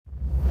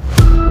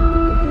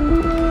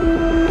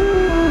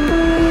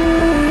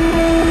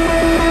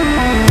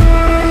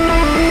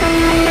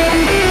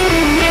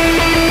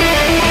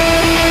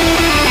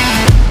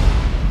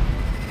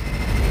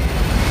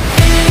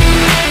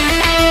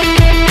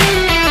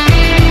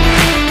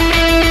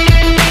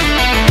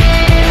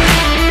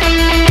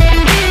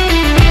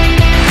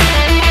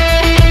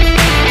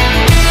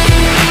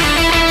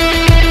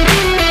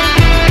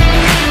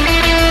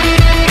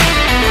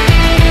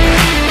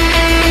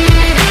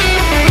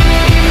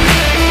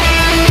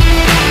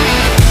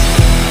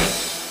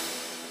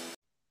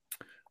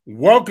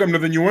Welcome to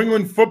the New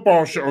England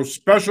Football Show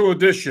special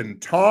edition.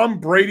 Tom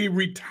Brady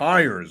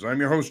retires. I'm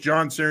your host,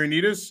 John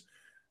Sarianides.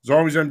 As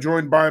always, I'm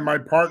joined by my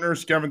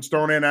partners, Kevin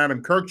Stone and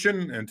Adam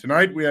Kirkchin. And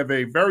tonight we have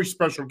a very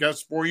special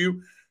guest for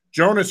you.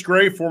 Jonas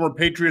Gray, former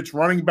Patriots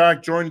running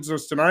back, joins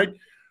us tonight.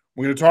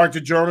 We're going to talk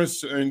to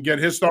Jonas and get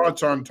his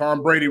thoughts on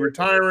Tom Brady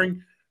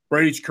retiring,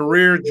 Brady's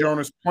career,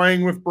 Jonas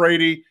playing with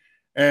Brady,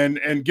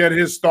 and get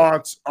his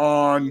thoughts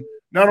on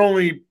not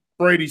only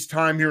Brady's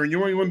time here in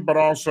New England, but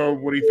also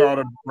what he thought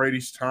of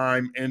Brady's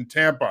time in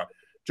Tampa.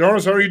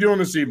 Jonas, how are you doing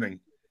this evening?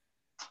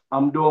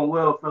 I'm doing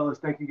well, fellas.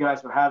 Thank you guys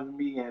for having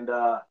me. And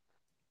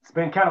it's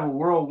been kind of a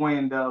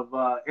whirlwind of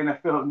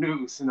NFL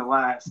news in the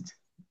last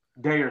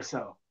day or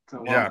so.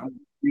 So Yeah. I'm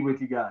be with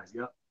you guys.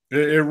 Yep.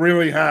 It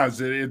really has.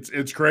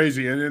 It's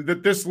crazy, and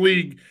that this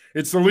league,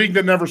 it's the league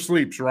that never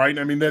sleeps, right?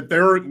 I mean that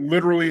they're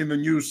literally in the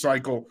news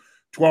cycle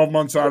 12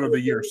 months out of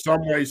the year,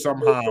 some way,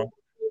 somehow,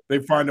 they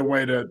find a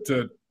way to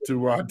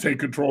take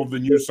control of the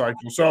news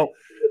cycle. So,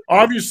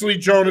 obviously,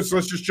 Jonas,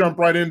 let's just jump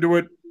right into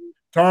it.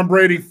 Tom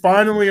Brady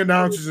finally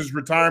announces his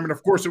retirement.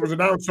 Of course, it was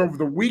announced over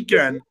the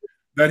weekend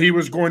that he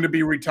was going to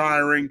be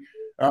retiring.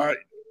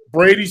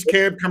 Brady's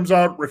camp comes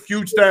out,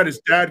 refutes that.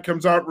 His dad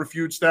comes out,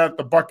 refutes that.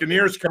 The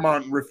Buccaneers come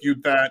out and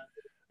refute that.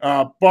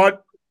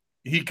 But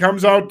he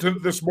comes out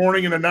this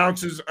morning and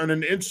announces on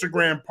an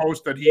Instagram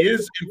post that he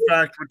is, in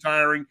fact,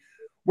 retiring,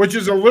 which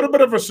is a little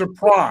bit of a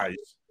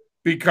surprise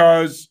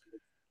because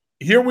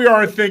here we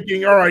are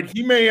thinking, all right,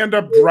 he may end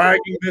up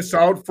dragging this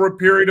out for a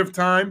period of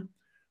time,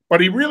 but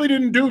he really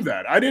didn't do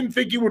that. I didn't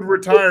think he would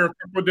retire a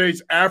couple of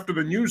days after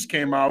the news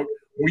came out.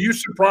 Were you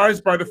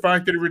surprised by the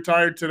fact that he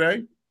retired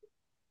today?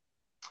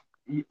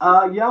 Yeah,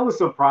 I was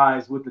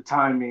surprised with the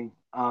timing.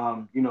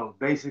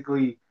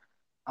 Basically,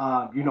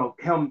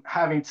 him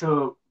having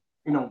to,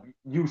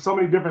 use so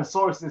many different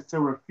sources to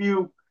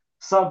refute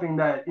something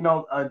that,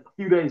 a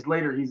few days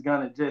later he's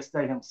gonna just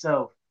say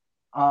himself.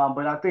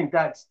 But I think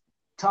that's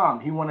Tom.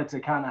 He wanted to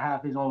kind of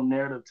have his own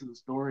narrative to the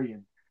story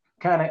and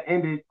kind of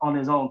end it on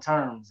his own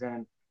terms,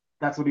 and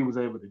that's what he was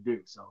able to do.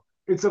 So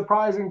it's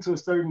surprising to a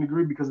certain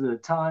degree because of the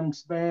time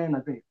span.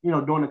 I think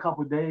during a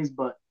couple of days,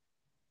 but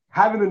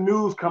having the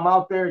news come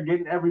out there,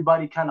 getting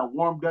everybody kind of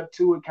warmed up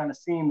to it, kind of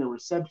seeing the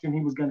reception he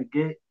was going to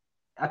get,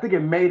 I think it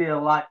made it a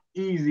lot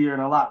easier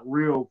and a lot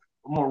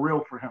more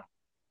real for him,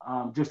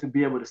 just to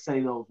be able to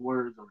say those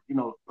words or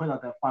put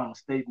out that final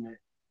statement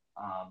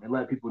and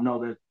let people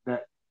know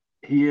that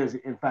he is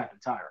in fact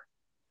retiring.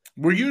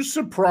 Were you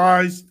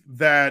surprised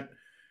that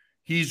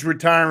he's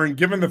retiring,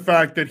 given the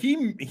fact that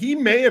he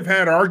may have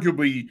had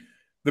arguably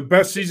the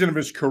best season of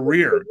his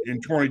career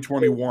in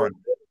 2021?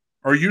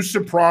 Are you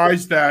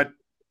surprised that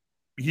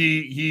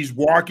he's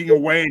walking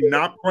away and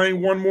not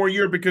playing one more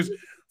year? Because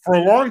for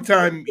a long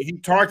time, he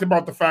talked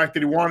about the fact that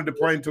he wanted to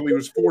play until he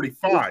was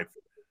 45.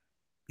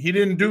 He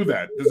didn't do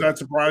that. Does that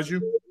surprise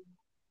you?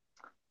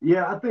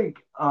 Yeah, I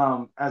think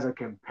as a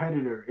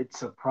competitor, it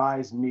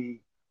surprised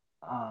me,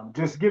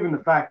 just given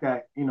the fact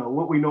that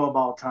what we know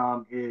about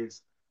Tom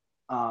is,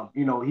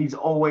 he's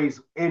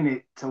always in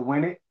it to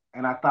win it,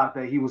 and I thought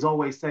that he was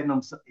always setting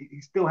himself. He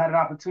still had an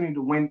opportunity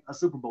to win a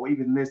Super Bowl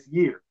even this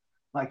year,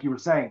 like you were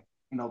saying.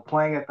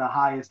 Playing at the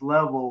highest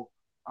level,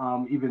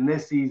 even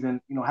this season.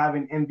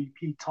 Having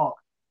MVP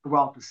talk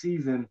throughout the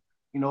season.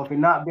 If it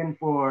not been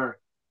for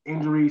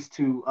injuries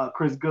to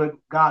Chris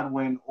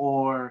Godwin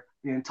or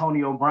the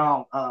Antonio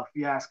Brown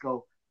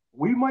fiasco,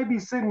 we might be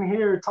sitting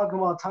here talking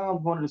about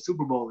Tom going to the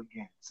Super Bowl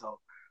again. So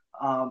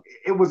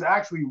it was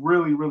actually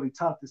really, really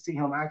tough to see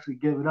him actually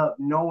give it up,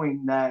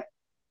 knowing that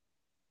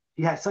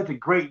he had such a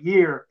great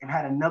year and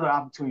had another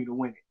opportunity to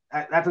win it.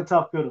 That's a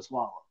tough pill to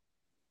swallow.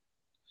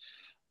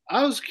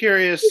 I was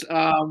curious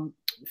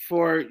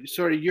for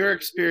sort of your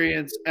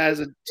experience as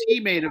a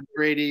teammate of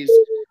Brady's,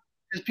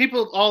 because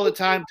people all the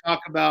time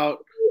talk about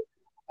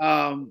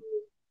how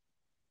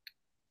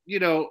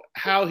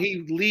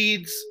he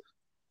leads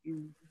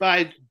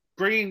by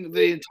bringing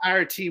the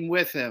entire team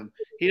with him.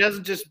 He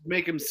doesn't just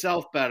make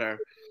himself better.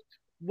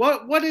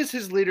 What is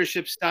his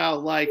leadership style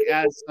like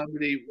as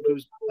somebody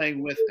who's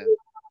playing with him?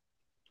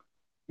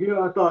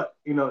 I thought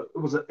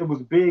it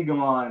was big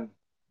on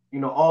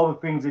all the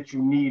things that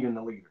you need in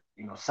the leader.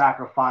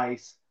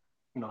 Sacrifice,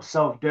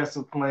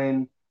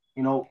 self-discipline.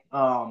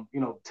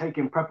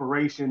 Taking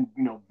preparation,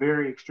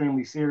 very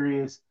extremely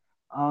serious.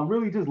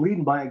 Really just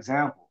leading by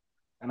example.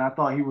 And I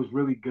thought he was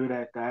really good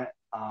at that.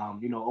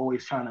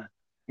 Always trying to,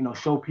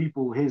 show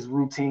people his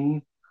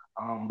routine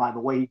by the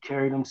way he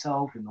carried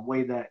himself and the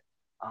way that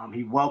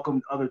he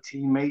welcomed other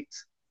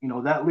teammates.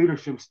 That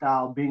leadership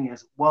style being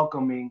as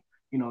welcoming,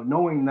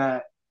 knowing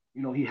that,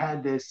 he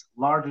had this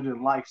larger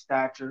than life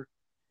stature.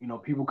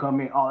 People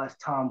come in, oh, that's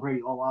Tom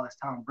Brady. Oh, wow, that's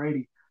Tom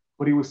Brady.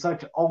 But he was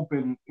such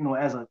open,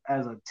 as a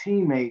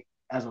teammate,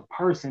 as a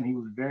person, he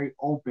was very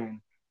open.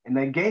 And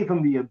they gave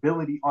him the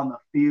ability on the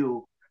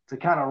field to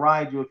kind of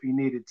ride you if he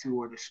needed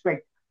to, or to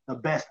expect the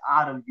best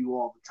out of you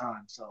all the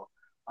time. So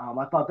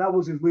I thought that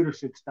was his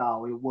leadership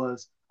style. It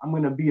was, I'm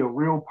going to be a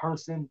real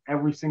person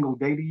every single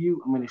day to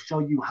you. I'm going to show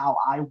you how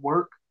I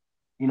work,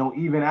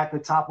 even at the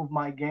top of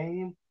my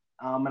game.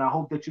 and I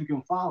hope that you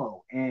can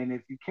follow. And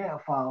if you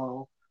can't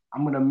follow,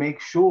 I'm going to make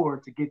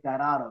sure to get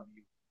that out of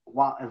you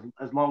while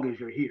as long as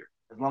you're here,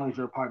 as long as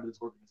you're a part of this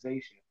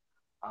organization,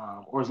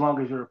 or as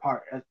long as you're a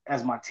part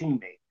as my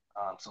teammate,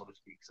 so to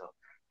speak. So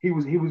he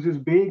was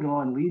just big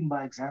on leading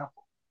by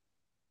example.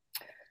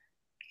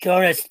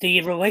 Jonas,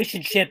 the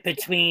relationship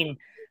between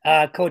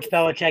Coach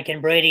Belichick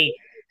and Brady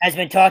has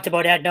been talked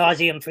about ad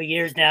nauseum for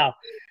years now.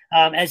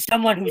 As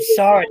someone who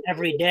saw it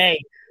every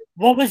day,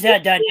 what was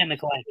that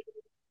dynamic like?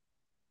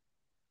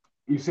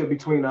 You said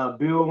between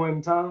Bill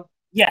and Tom?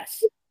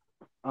 Yes.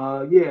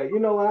 Yeah,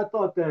 I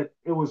thought that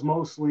it was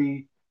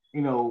mostly,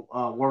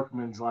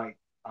 workman's like.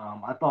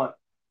 I thought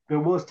there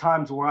was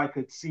times where I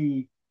could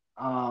see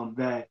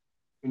that,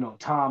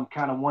 Tom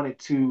kind of wanted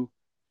to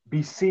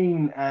be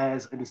seen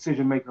as a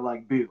decision maker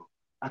like Bill.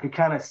 I could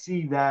kind of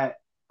see that,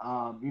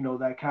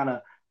 that kind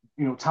of,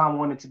 Tom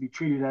wanted to be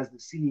treated as the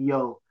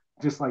CEO,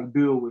 just like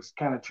Bill was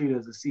kind of treated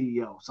as a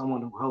CEO,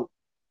 someone who helped,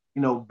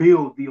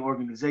 build the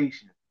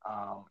organization.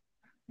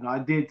 I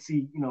did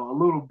see, a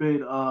little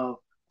bit of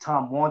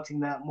Tom wanting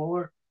that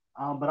more,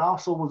 but I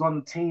also was on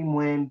the team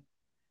when,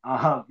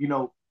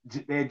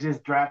 they had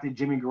just drafted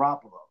Jimmy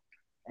Garoppolo,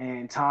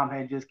 and Tom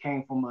had just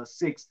came from a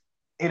 6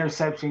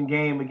 interception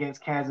game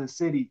against Kansas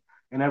City,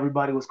 and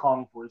everybody was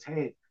calling for his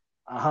head.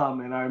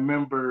 And I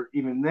remember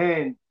even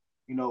then,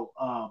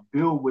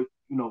 Bill would,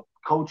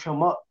 coach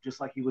him up just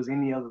like he was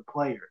any other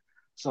player.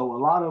 So a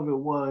lot of it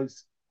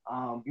was,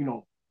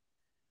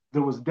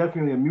 there was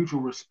definitely a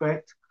mutual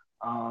respect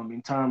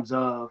in terms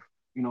of,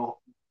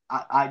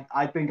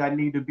 I think I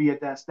need to be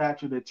at that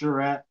stature that you're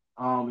at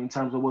in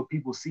terms of what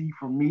people see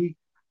from me.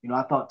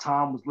 I thought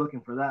Tom was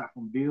looking for that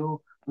from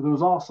Bill, but there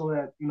was also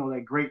that,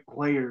 that great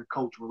player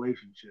coach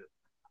relationship.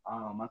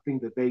 I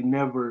think that they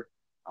never,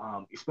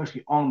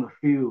 especially on the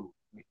field,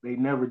 they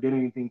never did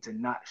anything to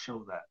not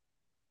show that.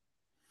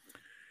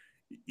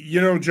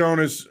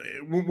 Jonas,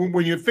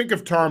 when you think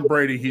of Tom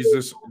Brady, he's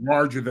this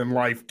larger than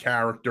life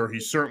character.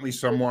 He's certainly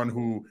someone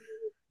who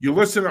you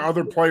listen to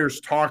other players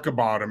talk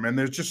about him, and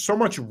there's just so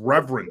much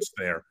reverence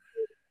there.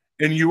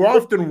 And you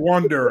often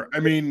wonder, I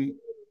mean,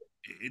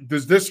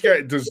 does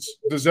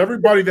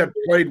everybody that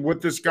played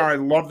with this guy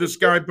love this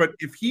guy? But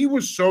if he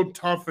was so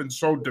tough and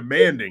so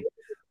demanding,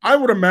 I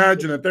would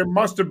imagine that there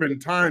must have been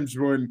times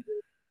when,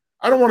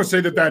 I don't want to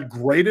say that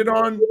grated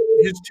on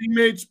his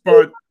teammates,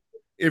 but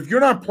if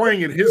you're not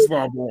playing at his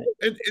level,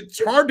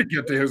 it's hard to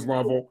get to his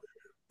level.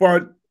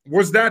 But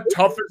was that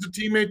tough as a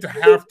teammate to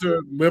have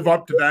to live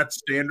up to that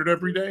standard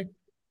every day?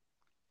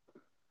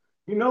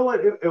 You know what?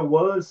 It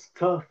was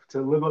tough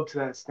to live up to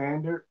that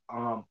standard.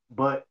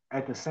 But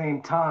at the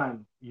same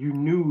time, you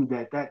knew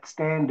that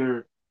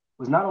standard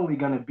was not only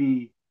going to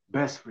be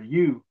best for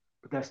you,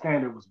 but that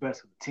standard was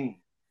best for the team.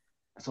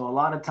 So a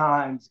lot of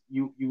times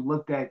you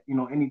looked at,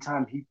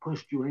 anytime he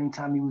pushed you or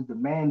anytime he was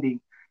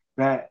demanding,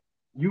 that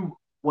you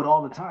would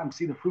all the time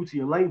see the fruits of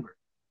your labor.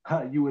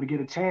 You would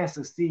get a chance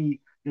to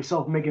see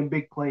yourself making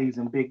big plays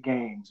in big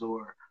games,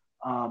 or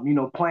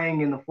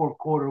playing in the fourth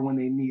quarter when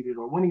they needed,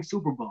 or winning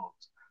Super Bowls.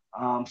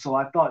 So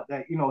I thought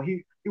that,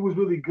 he was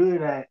really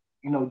good at,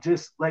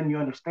 just letting you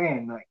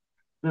understand, like,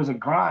 there's a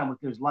grind, but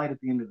there's light at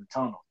the end of the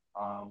tunnel.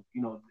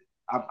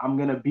 I'm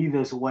going to be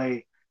this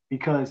way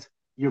because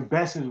your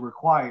best is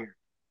required,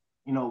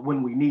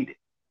 when we need it.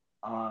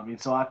 And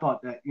so I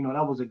thought that,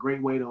 that was a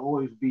great way to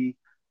always be,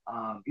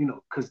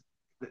 because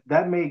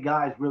that made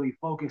guys really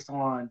focus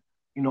on,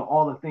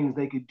 all the things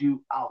they could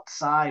do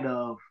outside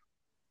of,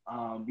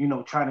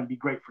 trying to be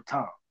great for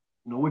Tom.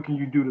 What can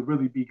you do to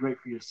really be great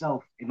for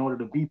yourself in order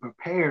to be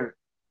prepared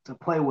to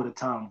play with a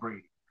Tom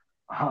Brady?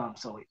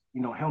 So,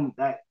 him,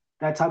 that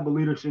type of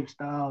leadership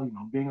style,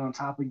 being on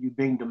top of you,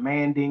 being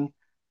demanding,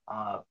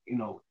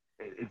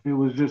 if it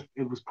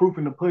was proof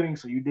in the pudding,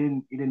 so you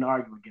didn't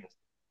argue against it.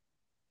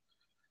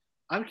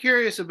 I'm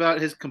curious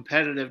about his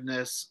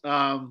competitiveness.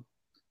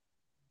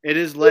 It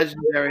is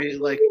legendary,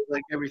 like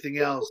everything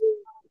else.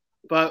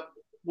 But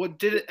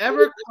did it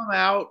ever come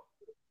out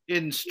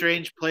in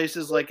strange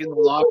places, like in the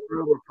locker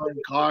room or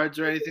playing cards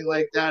or anything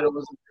like that? Or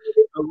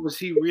was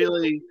he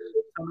really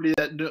somebody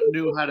that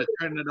knew how to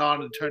turn it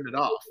on and turn it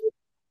off?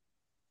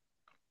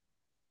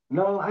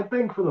 No, I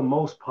think for the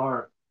most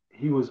part,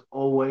 he was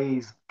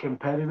always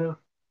competitive.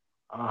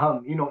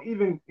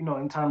 Even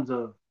in terms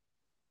of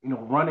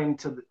running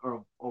to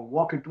or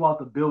walking throughout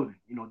the building,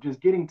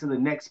 just getting to the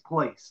next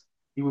place.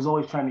 He was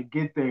always trying to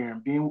get there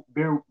and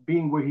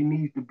being where he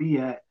needs to be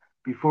at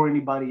before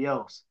anybody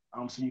else.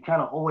 So you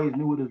kind of always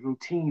knew what his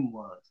routine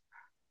was.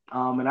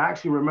 And I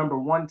actually remember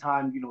one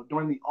time,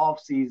 during the off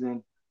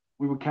season,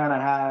 we would kind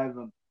of have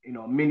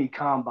a mini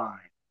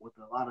combine with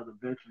a lot of the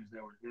veterans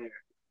that were there,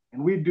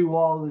 and we'd do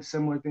all the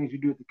similar things you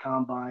do at the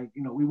combine.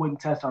 We wouldn't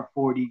test our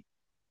 40,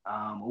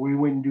 or we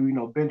wouldn't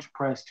do bench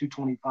press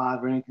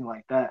 225 or anything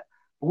like that.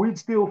 But we'd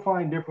still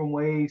find different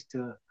ways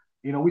to,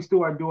 we still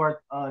do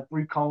our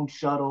 3-cone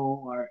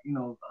shuttle, or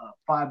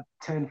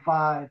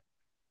 5-10-5,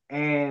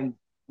 and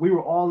we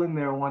were all in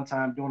there one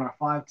time doing our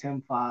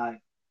 5-10-5.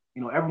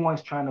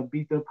 Everyone's trying to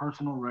beat their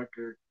personal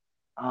record.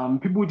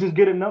 People would just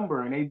get a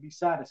number and they'd be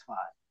satisfied.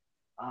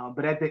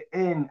 But at the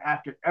end,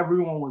 after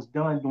everyone was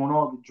done doing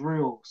all the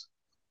drills,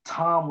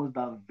 Tom was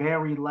the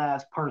very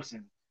last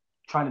person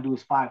trying to do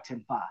his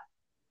 5-10-5,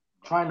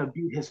 trying to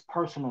beat his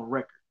personal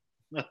record.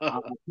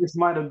 This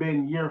might have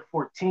been year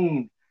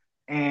 14,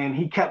 and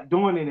he kept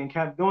doing it and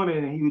kept doing it,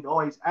 and he would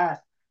always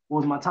ask, "What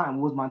was my time?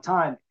 What was my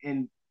time?"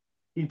 And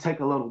he'd take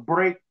a little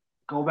break,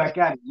 go back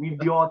at it. We'd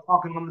be all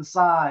talking on the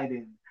side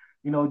and,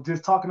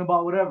 just talking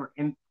about whatever.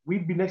 And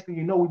we'd be, next thing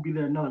you know, we'd be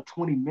there another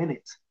 20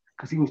 minutes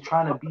because he was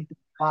trying to beat the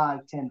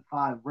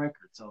 5-10-5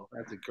 record. So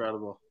that's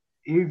incredible.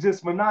 He was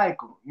just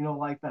maniacal,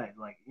 like that.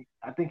 Like,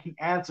 I think he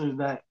answers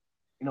that,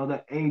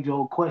 that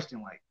age-old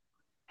question, like,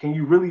 can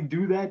you really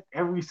do that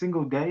every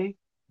single day?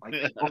 Like,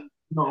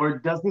 or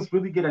does this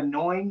really get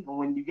annoying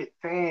when you get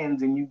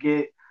fans and you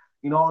get,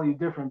 all these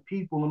different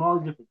people and all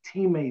these different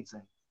teammates?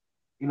 And,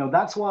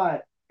 that's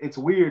why it's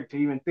weird to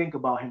even think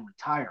about him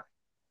retiring,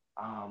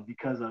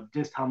 because of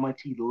just how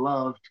much he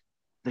loved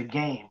the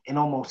game, and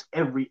almost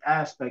every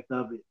aspect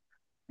of it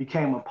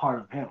became a part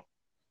of him.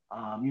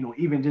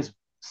 Even just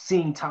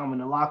seeing Tom in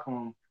the locker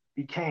room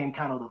became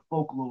kind of the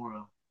folklore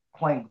of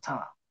playing with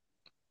Tom.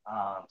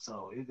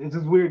 So it's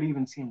just weird to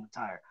even see him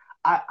retire.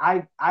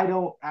 I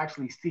don't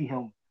actually see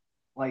him,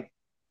 like,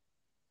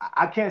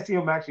 I can't see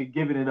him actually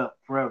giving it up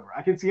forever.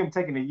 I can see him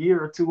taking a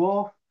year or two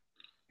off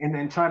and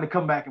then trying to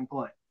come back and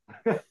play.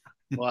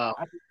 Wow.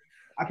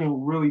 I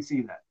can really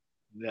see that.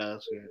 Yeah,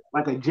 that's good.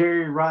 Like a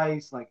Jerry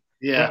Rice, like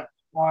Brett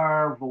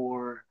Favre,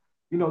 or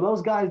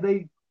those guys,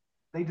 they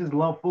just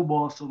love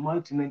football so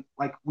much, and then,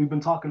 like we've been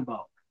talking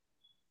about,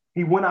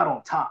 he went out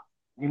on top.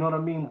 You know what I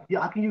mean?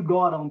 Yeah, how can you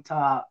go out on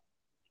top?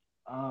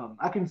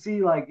 I can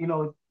see, like,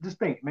 just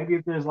think, maybe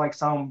if there's like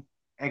some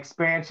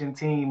expansion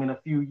team in a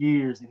few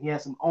years and he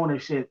has some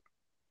ownership,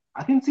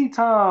 I can see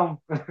Tom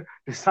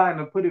deciding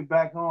to put it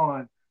back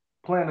on,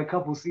 playing a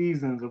couple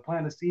seasons or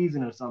playing a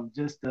season or something,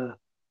 just to,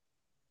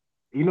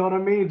 you know what I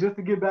mean? Just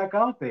to get back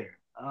out there.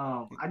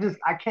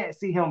 I can't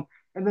see him.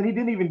 And then he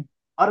didn't even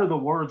utter the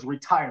words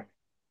retirement.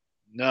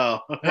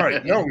 No.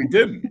 Right. No, he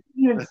didn't.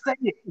 He didn't say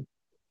it.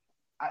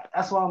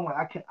 That's why I'm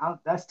like,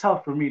 that's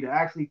tough for me to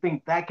actually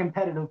think that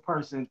competitive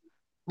person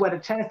who had a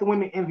chance to win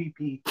the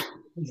MVP,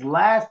 his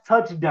last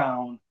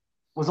touchdown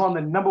was on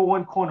the number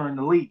one corner in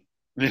the league.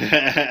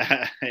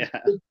 Yeah.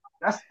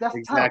 That's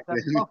exactly tough.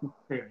 That's tough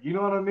there. You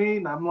know what I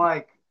mean? I'm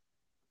like,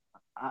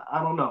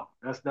 I don't know.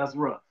 That's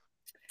rough.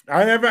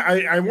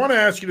 I want to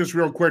ask you this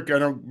real quick. I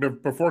know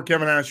before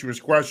Kevin asks you his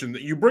question,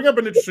 that you bring up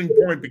an interesting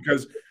point,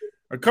 because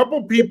a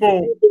couple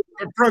people,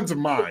 friends of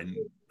mine,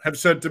 have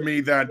said to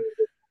me that,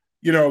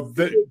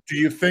 do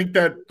you think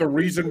that the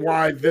reason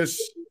why this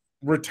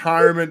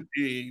retirement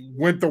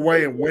went the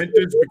way it went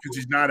is because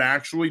he's not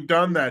actually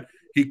done, that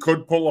he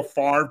could pull a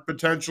Favre,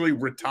 potentially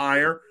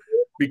retire,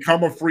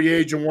 become a free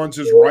agent once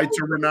his rights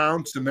are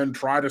renounced, and then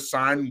try to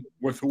sign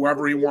with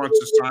whoever he wants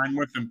to sign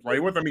with and play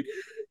with? I mean,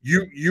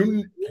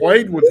 you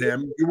played with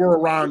him, you were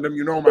around him,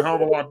 you know him a hell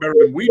of a lot better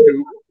than we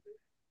do.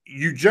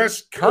 You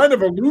just kind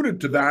of alluded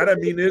to that. I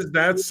mean, is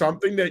that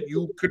something that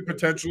you could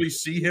potentially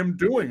see him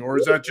doing, or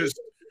is that just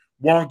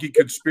wonky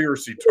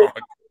conspiracy talk?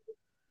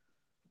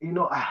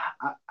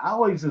 I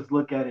always just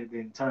look at it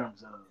in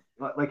terms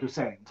of, like you're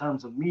saying, in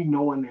terms of me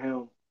knowing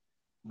him,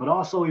 but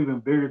also even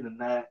bigger than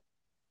that,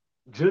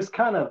 just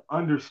kind of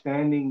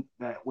understanding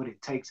that what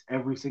it takes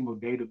every single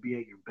day to be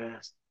at your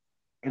best.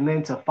 And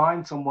then to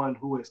find someone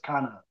who has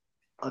kind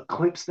of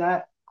eclipsed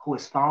that, who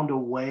has found a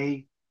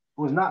way,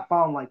 who has not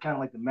found like kind of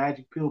like the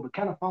magic pill, but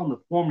kind of found the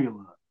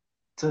formula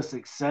to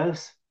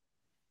success.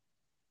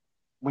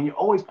 When you're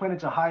always playing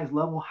at your highest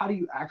level, how do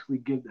you actually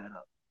give that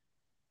up?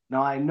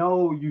 Now, I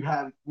know you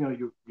have,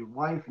 your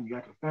wife and you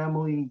got your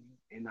family,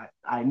 and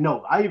I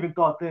know. I even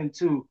thought then,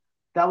 too,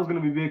 that was going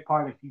to be a big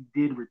part if he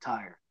did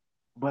retire.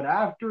 But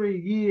after a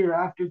year,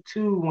 after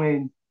two,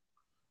 when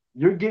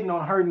you're getting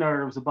on her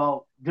nerves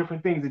about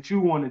different things that you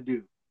want to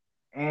do,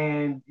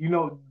 and,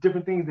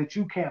 different things that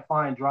you can't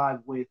find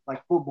drive with,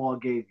 like football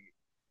gave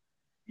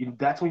you.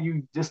 That's when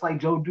you, just like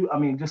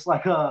just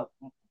like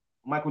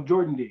Michael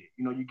Jordan did,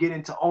 you get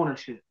into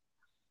ownership.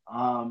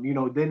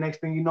 Then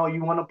next thing you know,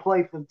 you want to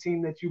play for the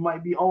team that you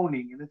might be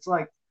owning. And it's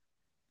like,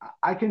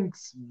 I can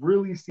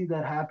really see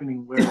that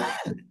happening where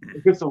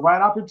if it's the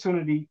right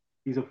opportunity,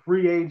 he's a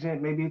free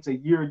agent, maybe it's a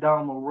year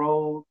down the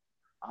road.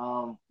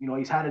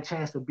 He's had a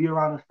chance to be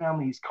around his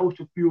family. He's coached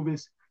a few of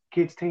his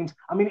kids' teams.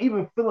 I mean,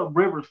 even Phillip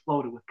Rivers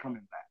floated with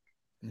coming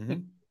back.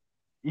 Mm-hmm.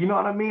 You know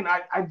what I mean?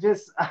 I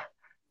just,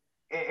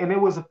 and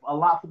it was a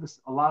lot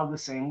of the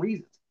same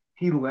reasons.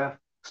 He left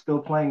still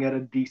playing at a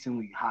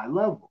decently high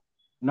level.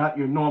 Not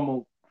your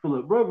normal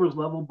Phillip Rivers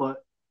level,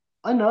 but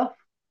enough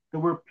that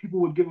where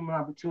people would give him an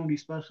opportunity,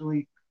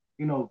 especially,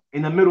 in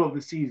the middle of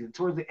the season,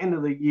 towards the end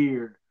of the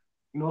year,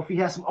 if he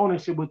has some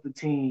ownership with the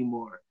team,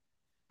 or,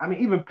 I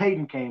mean, even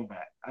Peyton came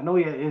back. I know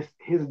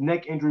his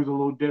neck injury is a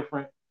little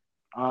different,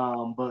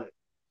 but,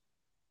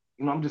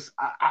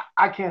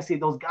 I can't see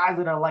those guys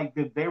that are like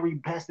the very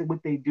best at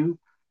what they do.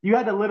 You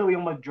had to literally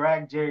almost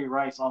drag Jerry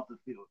Rice off the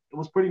field. It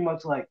was pretty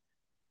much like,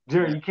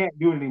 Jerry, you can't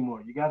do it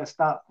anymore. You got to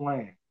stop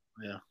playing.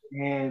 Yeah.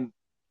 And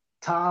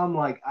Tom,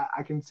 like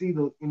I can see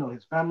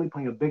his family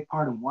playing a big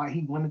part in why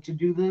he wanted to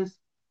do this,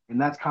 and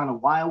that's kind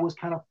of why it was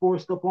kind of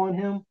forced upon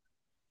him,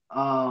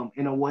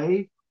 in a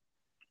way,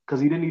 because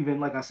he didn't even,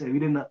 like I said, he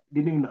didn't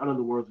even utter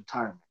the words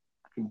retirement.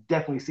 I can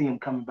definitely see him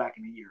coming back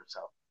in a year or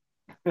so.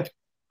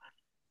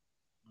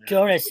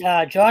 Jonas,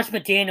 Josh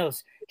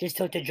McDaniels just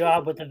took the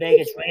job with the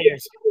Vegas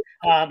Raiders.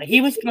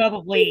 He was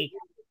probably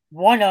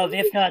one of,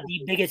 if not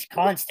the biggest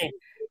constant,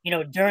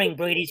 during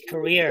Brady's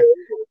career.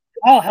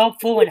 How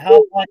helpful and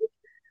how much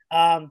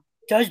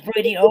does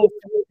Brady owe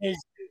some of his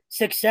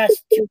success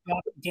to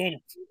Josh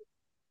McDaniels?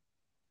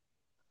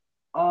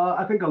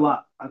 I think a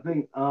lot. I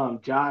think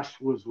Josh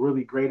was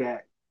really great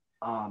at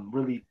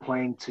really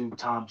playing to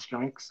Tom's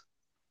strengths,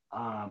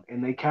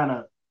 and they kind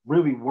of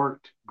really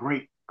worked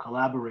great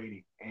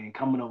collaborating and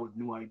coming up with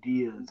new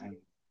ideas, and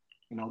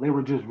they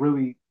were just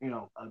really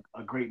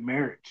a great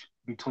marriage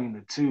between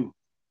the two.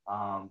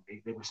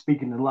 They were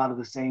speaking a lot of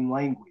the same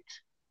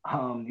language.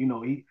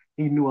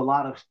 He knew a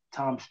lot of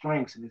Tom's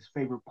strengths and his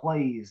favorite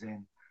plays,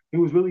 and he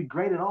was really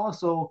great at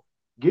also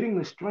getting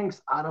the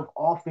strengths out of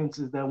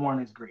offenses that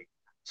weren't as great.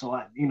 So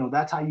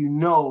that's how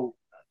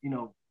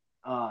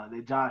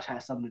that Josh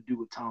has something to do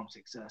with Tom's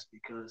success,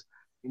 because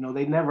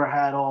they never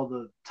had all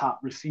the top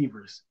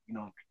receivers.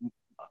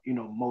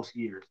 Most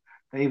years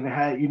they even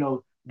had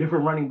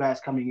different running backs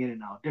coming in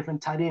and out,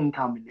 different tight end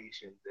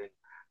combinations,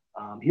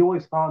 and he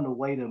always found a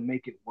way to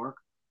make it work.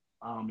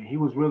 And he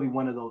was really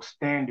one of those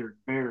standard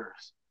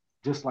bearers,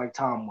 just like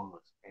Tom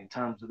was in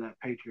terms of that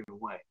Patriot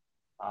way.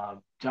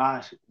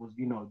 Josh was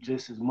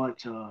just as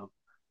much a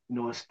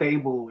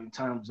stable in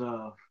terms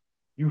of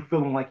you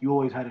feeling like you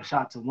always had a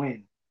shot to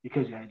win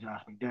because you had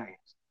Josh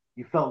McDaniels.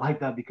 You felt like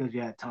that because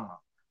you had Tom.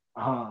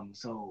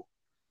 So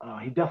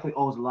he definitely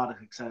owes a lot of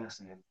success,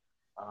 and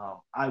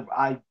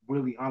I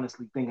really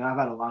honestly think I've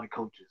had a lot of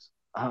coaches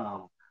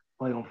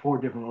play on 4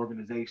 different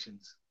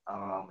organizations,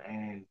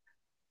 and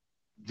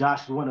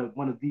Josh is one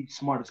of the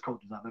smartest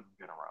coaches I've ever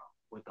been around,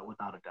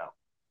 without a doubt.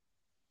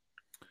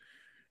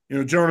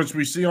 Jonas,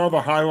 we see all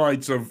the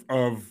highlights of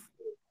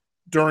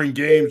during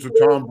games with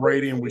Tom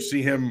Brady, and we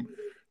see him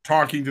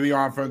talking to the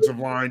offensive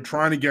line,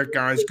 trying to get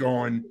guys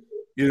going.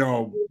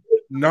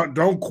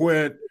 Don't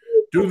quit,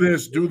 do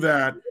this, do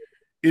that.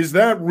 Is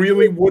that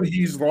really what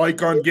he's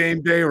like on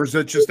game day, or is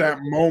that just that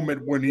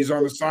moment when he's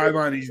on the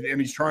sideline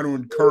and he's trying to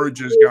encourage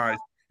his guys?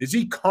 Is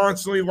he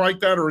constantly like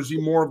that, or is he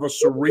more of a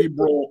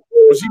cerebral?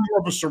 Was he more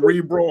of a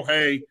cerebral?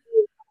 Hey,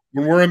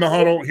 when we're in the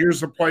huddle,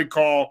 here's the play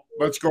call.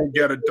 Let's go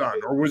get it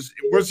done. Or was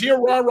he a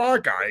rah-rah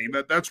guy?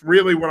 That's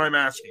really what I'm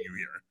asking you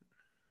here.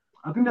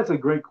 I think that's a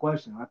great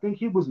question. I think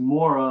he was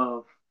more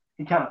of,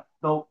 he kind of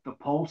felt the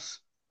pulse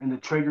and the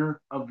trigger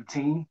of the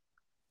team.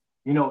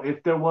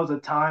 If there was a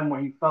time where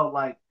he felt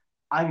like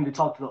I need to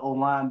talk to the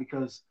O-line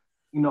because,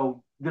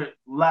 the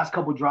last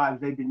couple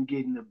drives they've been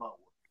getting the butt,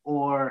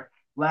 or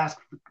last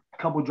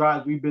couple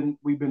drives we've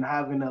been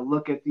having a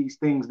look at these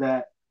things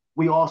that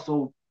we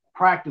also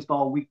practiced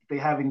all week that they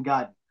haven't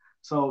gotten.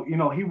 So,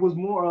 he was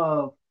more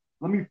of,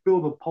 let me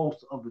feel the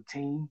pulse of the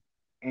team,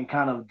 and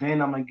kind of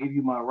then I'm gonna give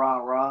you my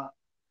rah-rah.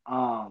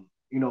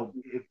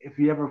 If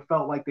he ever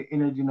felt like the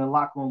energy in the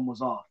locker room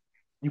was off,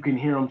 you can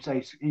hear him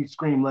he'd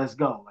scream, "Let's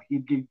go!" Like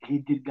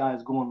he'd get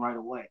guys going right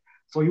away.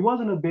 So he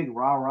wasn't a big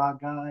rah-rah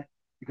guy,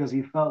 because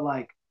he felt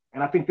like,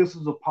 and I think this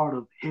was a part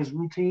of his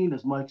routine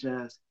as much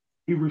as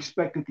he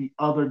respected the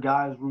other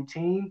guy's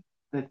routine,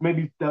 that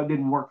maybe that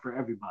didn't work for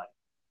everybody.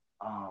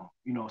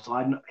 So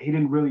he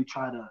didn't really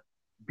try to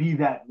be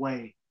that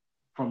way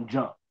from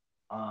jump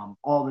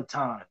all the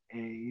time,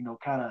 and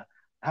kind of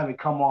have it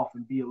come off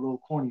and be a little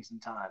corny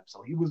sometimes.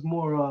 So he was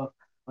more of,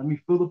 let me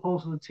feel the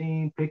pulse of the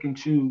team, pick and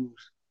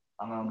choose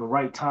the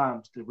right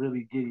times to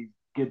really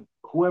get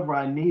whoever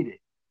I needed.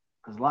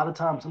 Because a lot of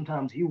times,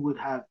 sometimes he would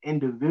have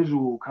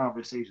individual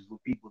conversations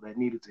with people that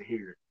needed to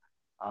hear it.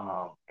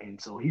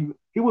 And so he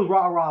was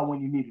rah-rah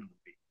when you needed him to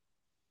be.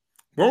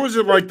 What was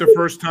it like the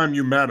first time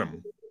you met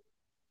him?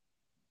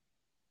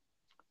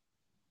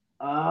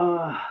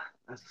 Well,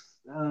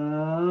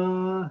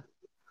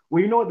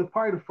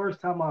 probably the first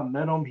time I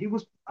met him,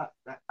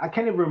 I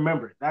can't even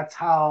remember. That's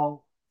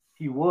how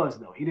he was,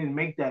 though. He didn't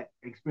make that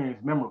experience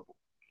memorable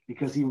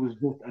because he was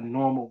just a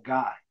normal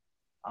guy.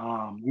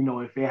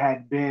 If it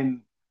had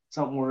been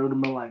something where it would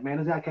have been like, man,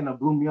 this guy kind of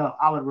blew me up,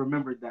 I would have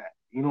remembered that.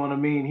 You know what I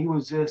mean? He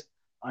was just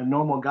a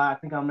normal guy. I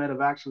think I might have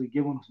actually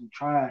given him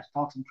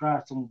talked some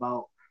trash to him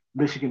about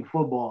Michigan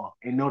football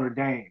in Notre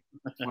Dame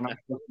when I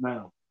first met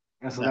him.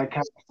 And so that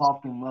kind of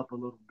softened him up a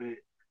little bit.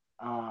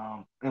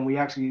 And we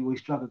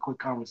struck a quick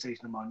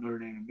conversation about Notre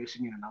Dame and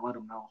Michigan, and I let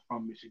him know I was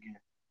from Michigan.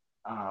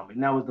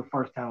 And that was the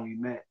first time we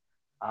met.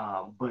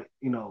 But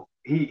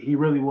he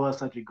really was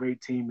such a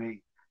great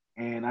teammate.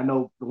 And I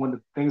know one of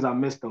the things I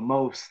missed the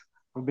most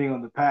from being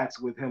on the Pats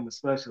with him,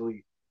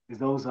 especially, is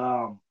those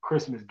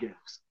Christmas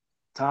gifts.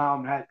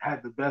 Tom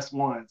had the best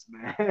ones,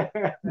 man.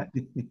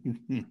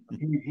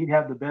 He'd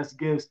have the best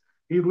gifts.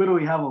 He'd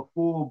literally have a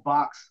full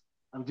box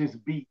of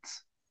just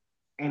beats,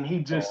 and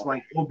he'd just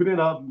like open it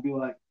up and be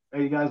like,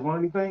 "Hey, you guys want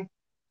anything?"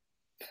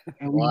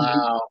 And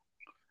wow.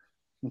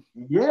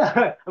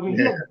 Yeah, I mean,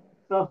 he had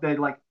stuff that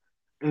like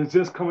is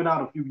just coming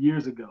out a few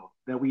years ago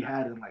that we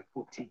had in like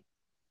 14.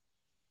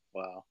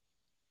 Wow.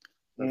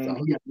 And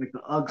awesome. He had like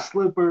the UGG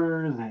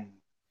slippers and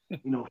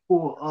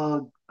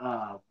full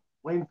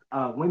UGG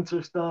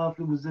winter stuff.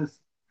 It was just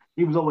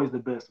he was always the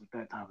best with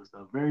that type of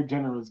stuff. Very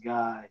generous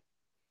guy,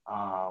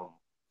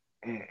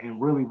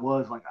 and really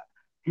was like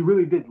he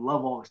really did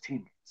love all his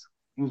teammates.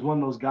 He was one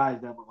of those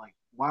guys that were like,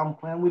 "While I'm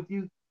playing with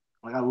you,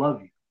 like I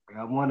love you. Like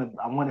I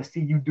want to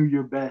see you do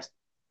your best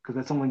because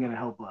that's only going to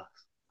help us."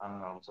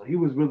 So he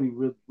was really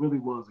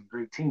was a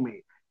great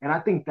teammate, and I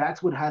think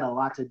that's what had a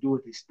lot to do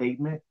with his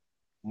statement,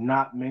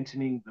 not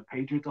mentioning the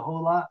Patriots a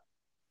whole lot,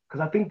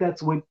 because I think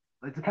that's what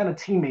like the kind of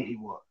teammate he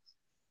was.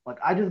 Like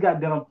I just got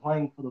done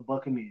playing for the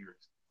Buccaneers.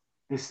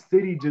 This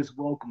city just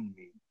welcomed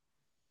me.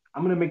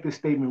 I'm gonna make this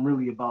statement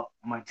really about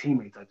my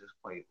teammates I just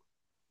played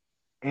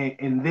with, and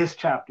in this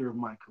chapter of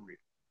my career.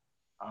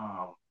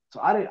 So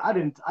I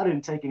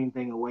didn't take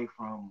anything away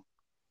from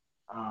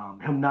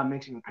him not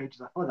mentioning the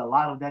Patriots. I feel like a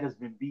lot of that has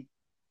been beat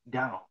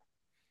down,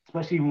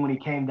 especially even when he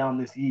came down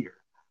this year.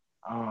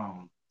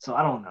 So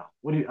I don't know.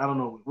 I don't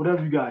know.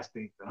 Whatever you guys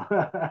think,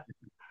 though.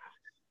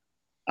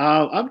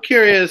 I'm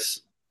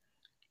curious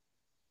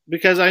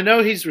because I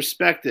know he's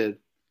respected,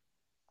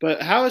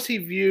 but how is he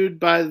viewed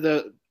by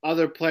the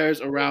other players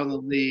around the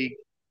league?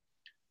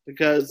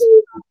 Because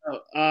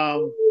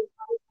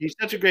he's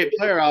such a great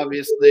player,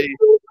 obviously,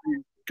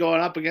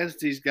 going up against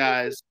these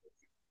guys.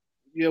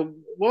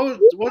 What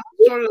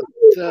sort of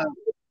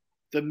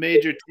the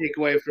major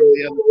takeaway from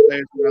the other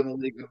players around the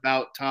league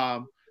about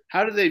Tom?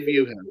 How do they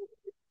view him?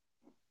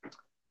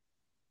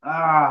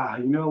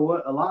 You know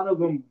what? A lot of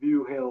them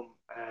view him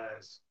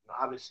as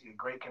obviously a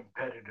great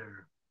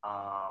competitor,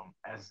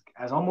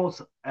 as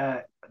almost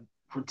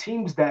for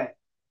teams that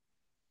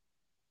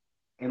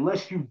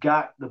unless you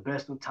got the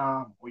best of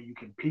Tom or you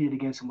competed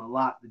against him a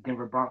lot, the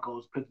Denver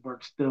Broncos,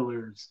 Pittsburgh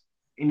Steelers,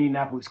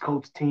 Indianapolis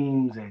Colts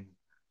teams, and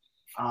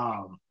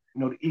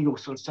the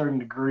Eagles to a certain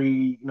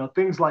degree,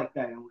 things like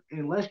that. And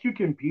unless you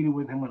competed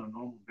with him on a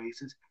normal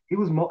basis, he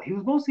was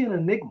mostly an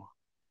enigma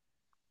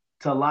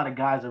to a lot of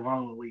guys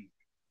around the league.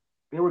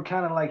 They were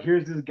kind of like,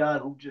 here's this guy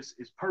who just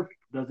is perfect,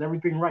 does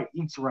everything right,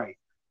 eats right,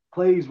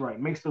 plays right,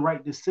 makes the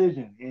right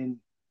decision. And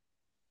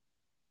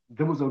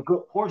there was a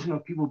good portion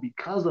of people,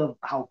 because of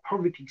how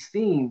perfect he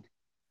seemed,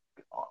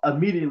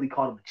 immediately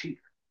called him a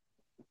cheater.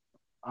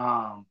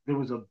 There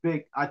was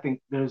I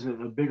think there's a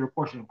bigger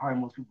portion of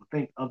probably most people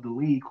think of the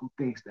league who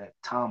thinks that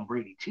Tom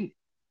Brady cheated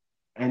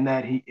and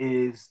that he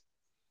is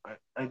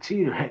a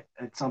cheater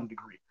at some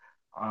degree.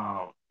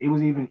 It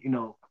was even,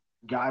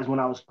 guys when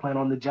I was playing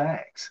on the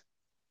Jags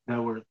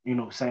that were,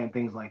 saying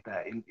things like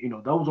that. And,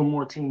 those are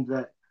more teams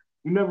that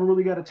you never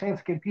really got a chance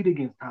to compete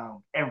against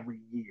Tom every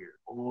year.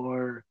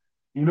 Or,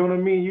 you know what I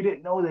mean? You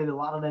didn't know that a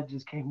lot of that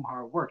just came from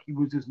hard work. He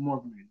was just more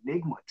of an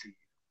enigma to you.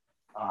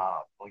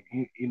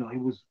 He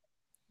was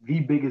the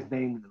biggest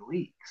name in the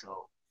league.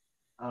 So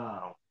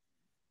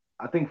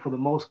I think for the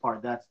most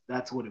part,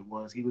 that's what it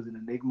was. He was an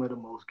enigma to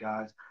most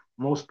guys.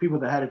 Most people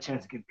that had a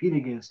chance to compete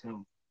against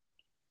him,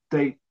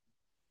 they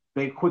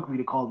quickly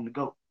to call him the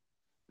GOAT.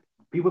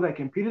 People that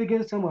competed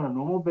against him on a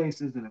normal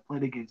basis and that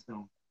played against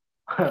him,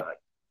 9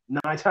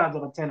 times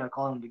out of 10 are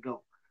calling him the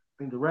GOAT. I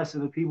think the rest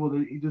of the people,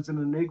 he's just an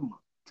enigma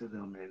to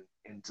them,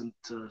 and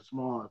to a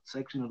small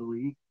section of the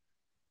league,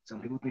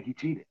 some people think he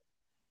cheated.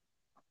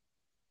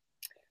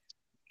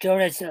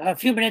 Jonas, a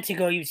few minutes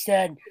ago, you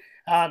said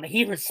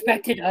he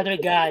respected other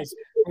guys'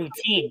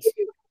 routines,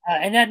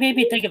 and that made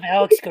me think of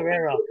Alex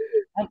Guerrero.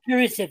 I'm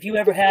curious if you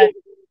ever had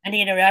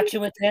any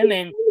interaction with him,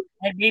 and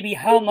maybe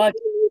how much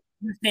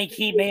you think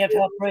he may have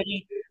helped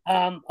Brady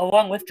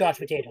along with Josh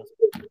Potatoes.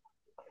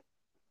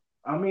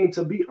 I mean,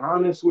 to be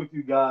honest with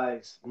you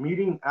guys,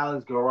 meeting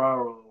Alex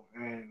Guerrero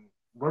and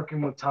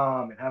working with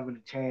Tom and having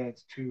a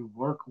chance to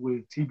work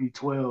with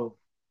TB12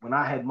 when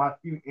I had my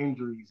few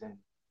injuries, and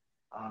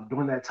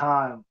during that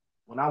time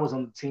when I was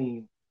on the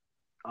team,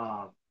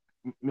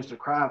 Mr.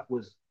 Kraft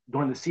was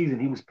during the season,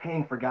 he was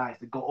paying for guys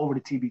to go over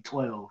to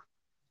TB12.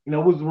 It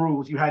was the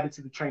rules. You had to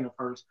see the trainer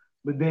first,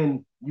 but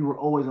then you were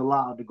always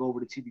allowed to go over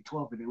to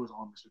TB12, and it was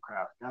on Mr.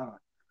 Kraft's dime.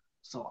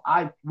 So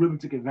I really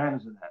took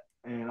advantage of that,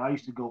 and I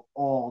used to go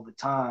all the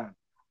time.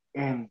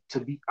 And to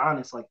be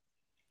honest, like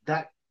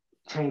that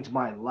changed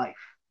my life.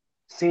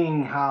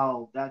 Seeing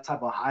how that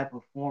type of high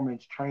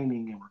performance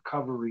training and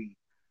recovery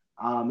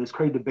has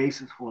created the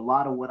basis for a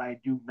lot of what I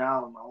do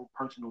now in my own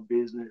personal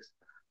business,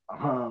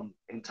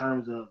 in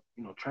terms of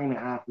training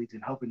athletes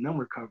and helping them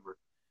recover.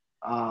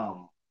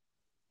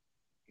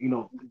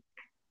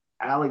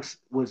 Alex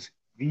was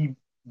the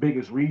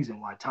biggest reason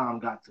why Tom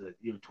got to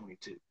year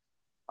 22.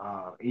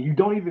 And you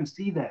don't even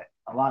see that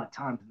a lot of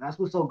times. And that's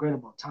what's so great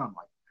about Tom.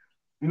 Like,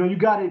 you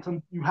got it.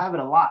 You have it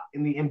a lot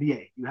in the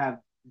NBA. You have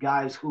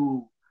guys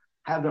who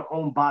have their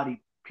own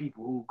body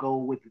people who go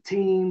with the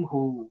team,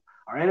 who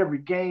are at every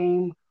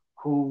game,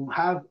 who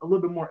have a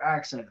little bit more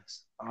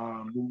access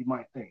than you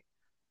might think.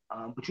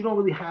 But you don't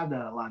really have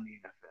that a lot in the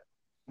NFL.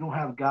 You don't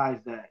have guys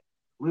that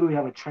literally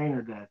have a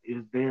trainer that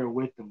is there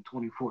with them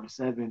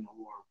 24/7,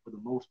 or for the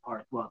most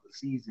part throughout the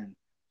season,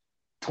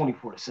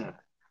 24/7.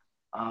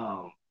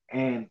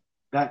 And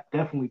that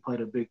definitely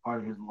played a big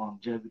part of his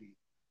longevity.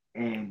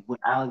 And what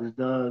Alex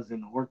does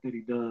and the work that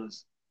he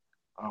does,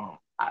 um,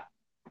 I,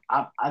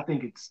 I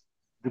think it's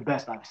the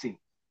best I've seen.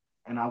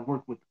 And I've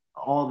worked with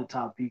all the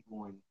top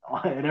people and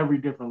at every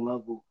different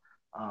level.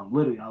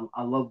 Literally,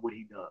 I love what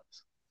he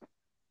does.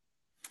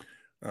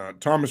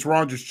 Thomas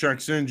Rogers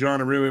checks in. John,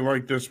 I really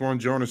like this one.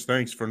 Jonas,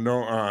 thanks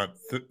for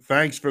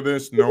thanks for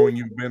this, knowing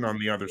you've been on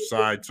the other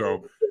side.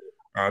 So,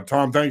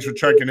 Tom, thanks for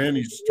checking in.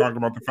 He's talking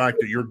about the fact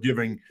that you're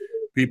giving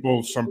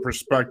people some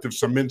perspective,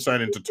 some insight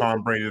into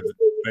Tom Brady that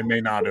they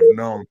may not have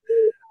known.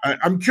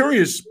 I'm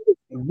curious,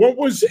 what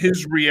was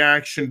his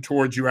reaction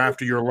towards you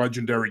after your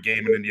legendary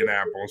game in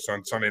Indianapolis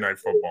on Sunday Night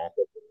Football?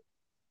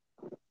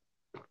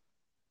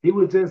 He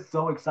was just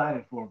so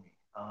excited for me.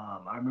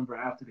 I remember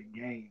after the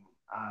game,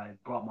 I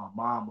brought my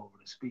mom over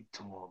to speak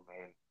to him,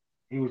 and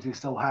he was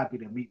just so happy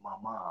to meet my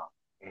mom.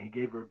 And he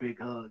gave her a big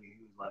hug, and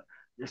he was like,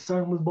 "Your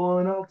son was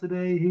balling out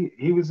today."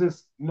 He was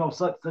just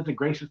such a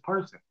gracious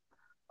person,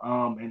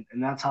 and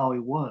that's how he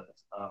was.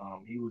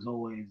 He was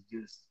always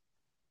just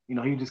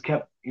he just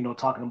kept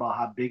talking about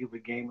how big of a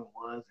game it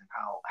was and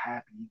how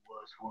happy he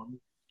was for me.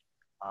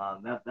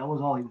 That was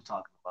all he was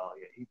talking about.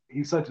 Yeah,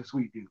 he's such a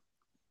sweet dude.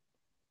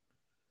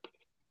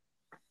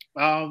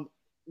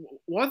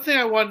 One thing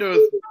I wonder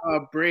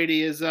with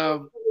Brady is,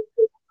 as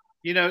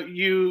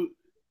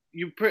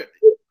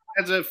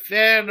a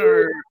fan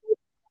or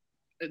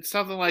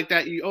something like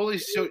that, you only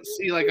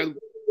see like the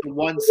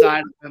one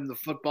side of him, the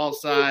football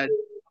side.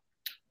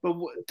 But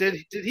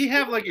did he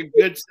have like a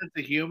good sense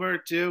of humor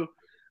too?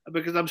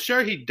 Because I'm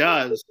sure he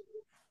does,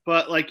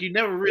 but like you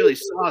never really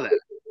saw that.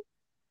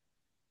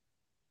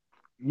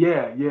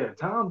 Yeah.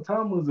 Tom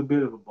was a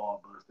bit of a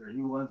ball buster.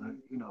 He wasn't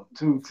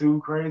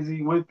too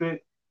crazy with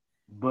it,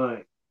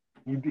 but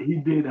he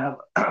did have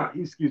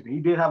he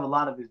did have a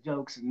lot of his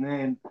jokes, and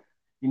then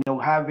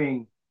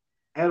having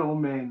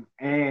Edelman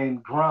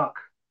and Gronk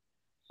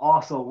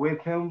also with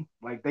him,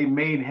 like they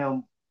made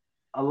him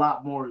a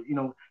lot more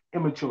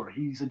immature.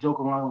 He used to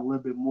joke around a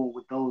little bit more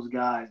with those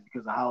guys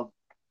because of how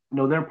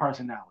their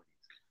personalities.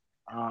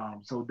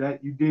 So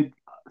that you did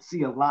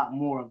see a lot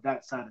more of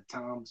that side of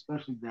Tom,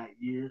 especially that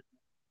year.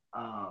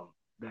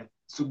 That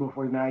Super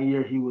 49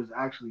 year, he was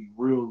actually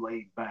real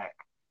laid back.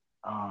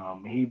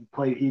 He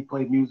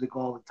played music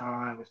all the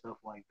time and stuff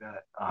like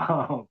that.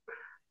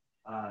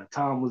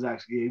 Tom was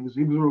actually he was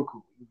real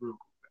cool. He was real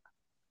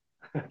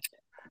cool.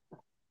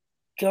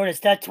 Jonas,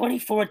 that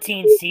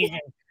 2014 season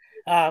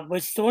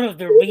was sort of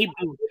the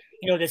reboot,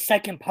 the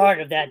second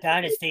part of that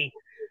dynasty,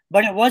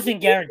 but it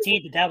wasn't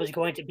guaranteed that was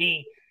going to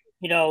be,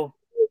 the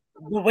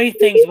way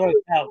things worked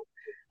out.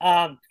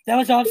 That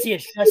was obviously a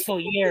stressful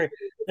year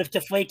with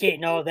Deflategate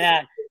and all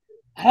that.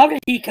 How did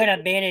he kind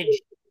of manage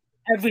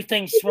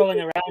everything swirling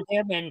around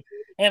him,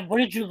 and what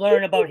did you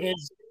learn about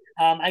his,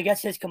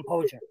 his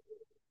composure?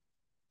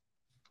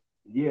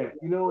 Yeah,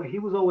 he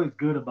was always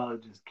good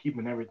about just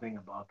keeping everything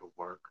about the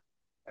work,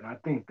 and I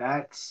think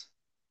that's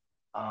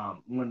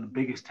one of the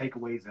biggest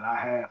takeaways that I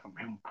had from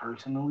him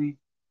personally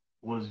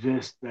was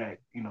just that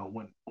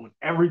when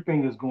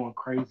everything is going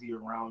crazy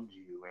around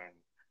you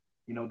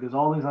and there's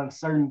all this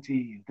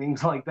uncertainty and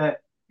things like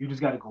that, you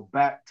just got to go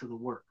back to the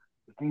work,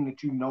 the thing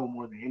that you know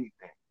more than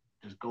anything.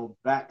 Just go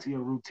back to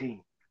your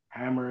routine,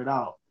 hammer it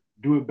out,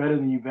 do it better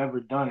than you've ever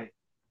done it,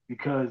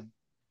 because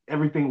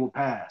everything will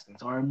pass. And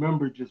so I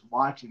remember just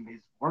watching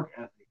his work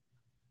ethic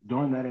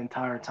during that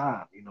entire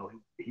time.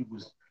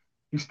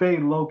 He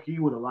stayed low key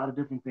with a lot of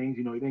different things.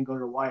 He didn't go to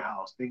the White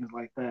House, things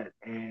like that,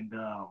 and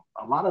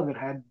a lot of it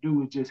had to do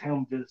with just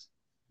him just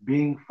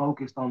being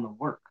focused on the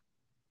work.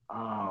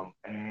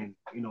 And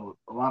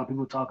a lot of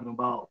people talking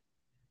about,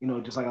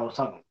 just like I was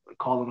talking,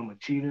 calling him a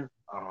cheater.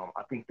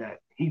 I think that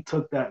he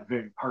took that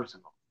very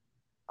personal.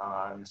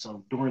 And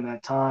so during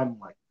that time,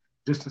 like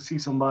just to see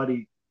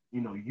somebody,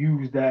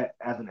 use that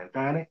as an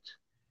advantage,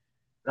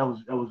 that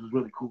was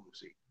really cool to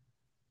see.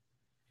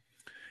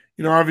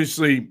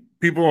 Obviously,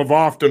 people have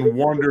often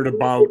wondered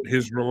about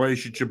his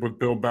relationship with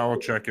Bill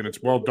Belichick, and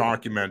it's well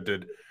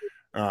documented.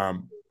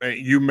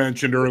 You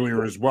mentioned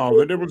earlier as well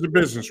that it was a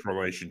business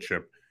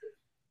relationship.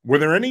 Were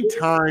there any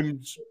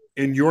times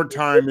in your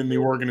time in the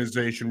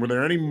organization, were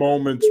there any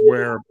moments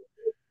where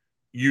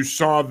you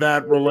saw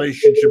that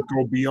relationship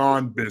go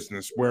beyond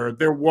business, where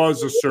there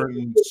was a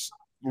certain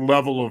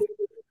level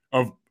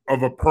of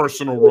a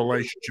personal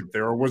relationship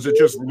there, or was it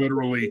just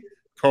literally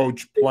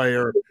coach,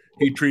 player?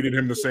 He treated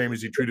him the same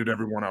as he treated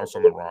everyone else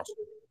on the roster?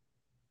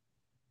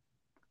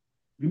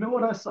 You know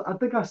what I saw? I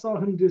think I saw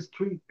him just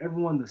treat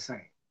everyone the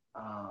same.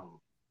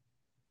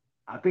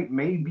 I think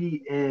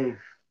maybe if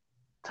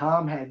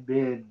Tom had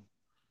been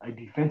a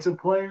defensive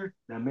player,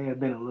 that may have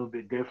been a little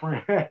bit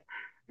different.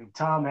 If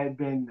Tom had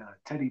been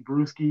Teddy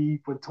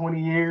Bruschi for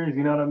 20 years,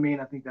 you know what I mean?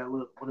 I think that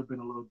would have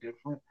been a little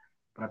different.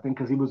 But I think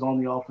because he was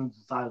on the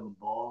offensive side of the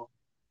ball,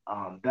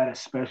 that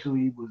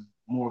especially was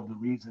more of the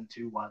reason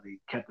too why they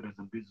kept it as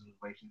a business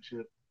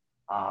relationship.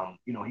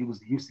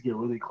 He used to get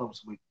really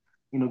close with,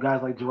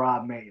 guys like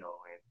Gerard Mayo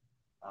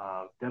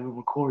and Devin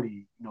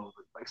McCourty.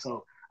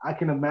 So I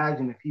can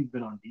imagine if he'd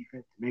been on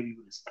defense, maybe he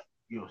would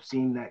have,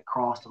 seen that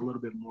crossed a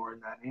little bit more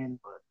in that end.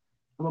 But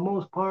for the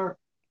most part,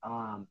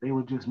 they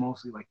were just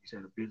mostly, like you said,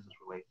 a business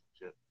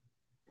relationship.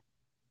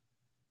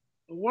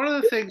 One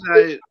of the things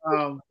I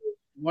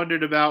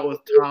wondered about with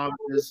Tom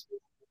is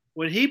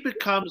when he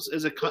becomes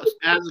as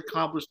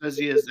accomplished as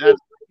he is, as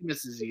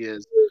famous as he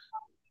is,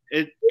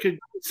 it could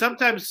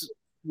sometimes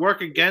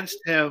work against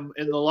him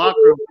in the locker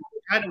room.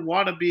 You kind of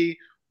want to be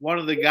one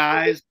of the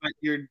guys, but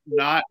you're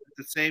not at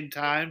the same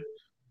time.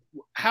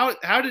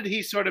 How did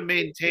he sort of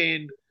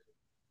maintain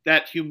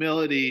that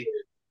humility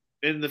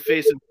in the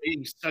face of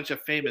being such a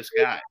famous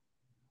guy?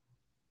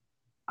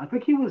 I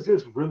think he was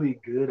just really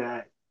good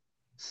at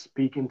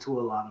speaking to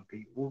a lot of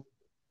people.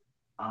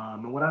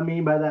 And what I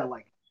mean by that,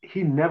 like,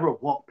 he never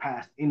walked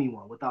past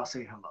anyone without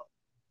saying hello.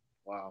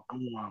 Wow.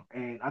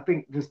 And I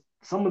think just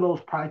some of those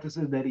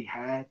practices that he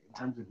had in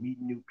terms of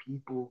meeting new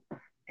people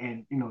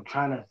and,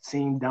 trying to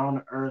seem down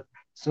to earth.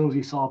 As soon as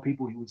he saw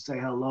people, he would say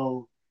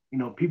hello.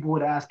 People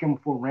would ask him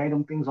for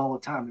random things all the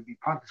time. There'd be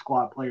practice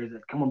squad players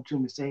that come up to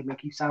him and say, "Man,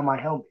 can you sign my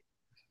helmet?"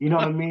 You know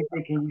what I mean?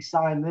 Hey, can you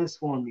sign this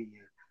for me?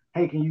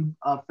 Hey, can you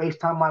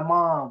FaceTime my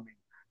mom?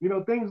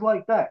 And, things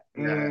like that.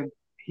 Yeah. And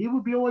he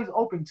would be always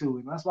open to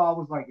it. And that's why I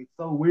was like, it's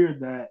so weird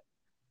that,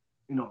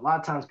 a lot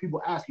of times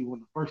people ask you, one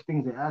of the first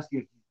things they ask you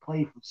if you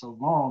play for so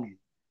long.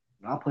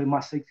 And I played my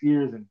 6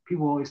 years, and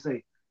people always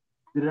say,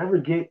 did it ever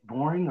get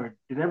boring or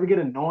did it ever get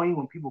annoying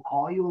when people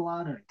call you a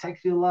lot or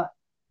text you a lot?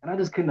 And I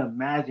just couldn't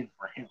imagine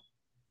for him.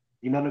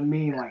 You know what I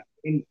mean? Like,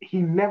 and he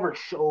never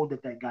showed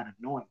that got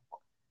annoying.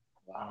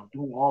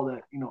 Doing all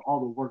that, all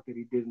the work that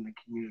he did in the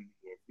community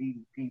and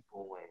meeting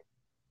people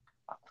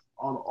and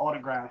all the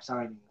autograph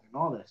signings and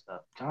all that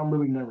stuff. Tom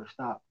really never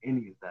stopped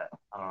any of that.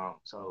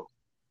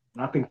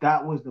 And I think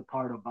that was the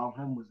part about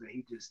him, was that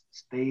he just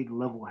stayed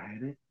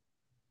level-headed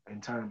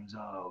in terms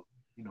of,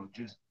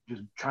 just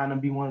trying to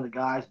be one of the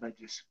guys, but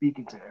just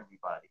speaking to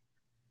everybody,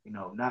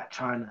 not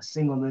trying to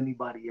single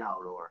anybody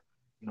out or,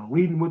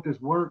 leading with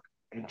his work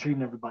and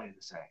treating everybody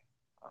the same.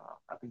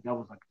 I think that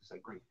was like just a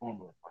great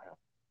formula for him.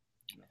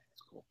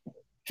 That's cool.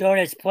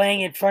 Jonas,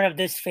 playing in front of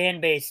this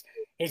fan base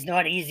is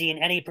not easy in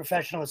any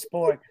professional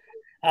sport.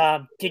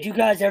 Did you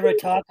guys ever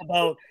talk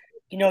about,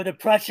 the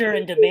pressure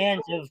and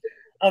demands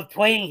of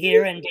playing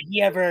here, and did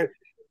he ever,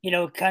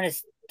 kind of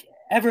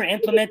ever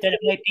implement that it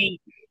might be,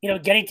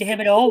 getting to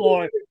him at all,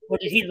 or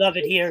did he love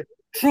it here,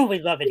 truly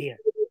love it here?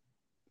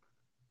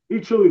 He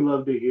truly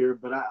loved it here,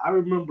 but I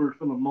remember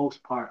for the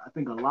most part, I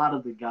think a lot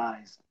of the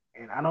guys,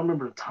 and I don't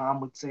remember if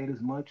Tom would say it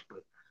as much, but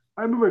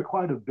I remember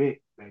quite a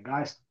bit that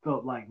guys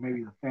felt like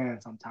maybe the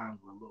fans sometimes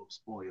were a little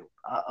spoiled.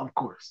 Of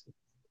course,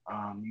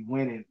 you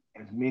win in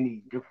as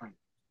many different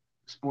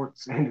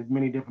sports and as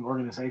many different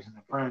organizations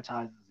and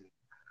franchises,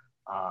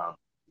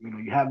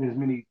 and you have as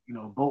many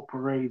boat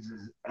parades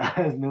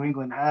as New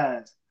England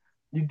has.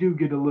 You do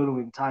get a little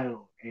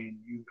entitled, and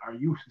you are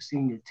used to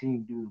seeing your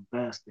team do the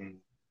best. And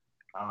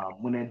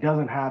when that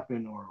doesn't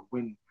happen, or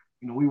when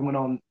we went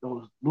on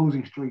those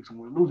losing streaks and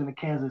we're losing to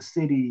Kansas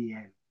City,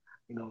 and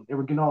they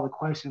were getting all the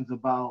questions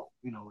about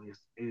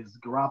is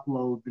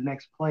Garoppolo the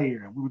next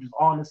player, and we were just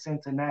on to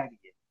Cincinnati.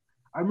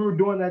 I remember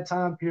during that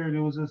time period, it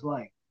was just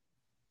like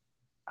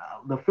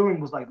the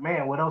feeling was like,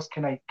 man, what else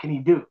can he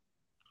do?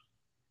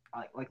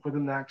 Like for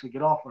them to actually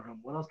get off of him.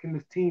 What else can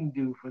this team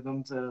do for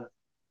them to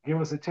give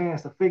us a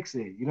chance to fix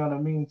it? You know what I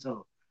mean?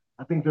 So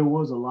I think there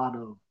was a lot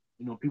of,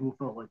 people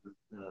felt like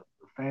the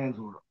fans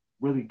were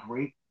really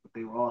great, but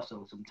they were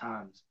also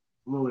sometimes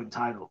a little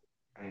entitled,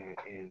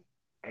 and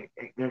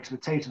their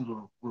expectations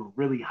were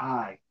really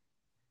high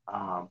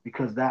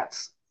because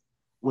that's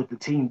what the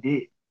team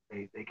did.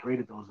 They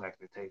created those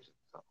expectations.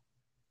 So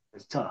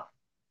it's tough.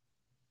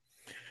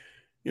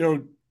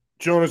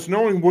 Jonas,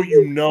 knowing what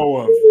you know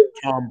of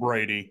Tom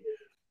Brady,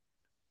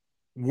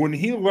 when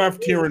he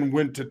left here and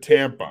went to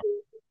Tampa,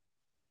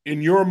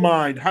 in your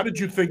mind, how did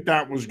you think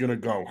that was going to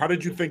go? How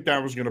did you think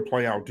that was going to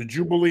play out? Did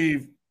you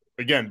believe,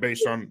 again,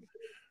 based on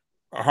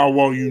how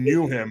well you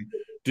knew him,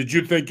 did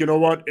you think, you know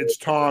what, it's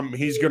Tom,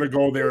 he's going to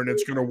go there and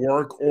it's going to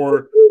work?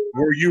 Or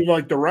were you,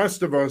 like the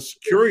rest of us,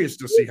 curious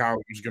to see how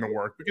it was going to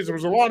work? Because there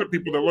was a lot of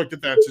people that looked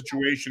at that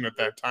situation at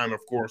that time, of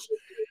course,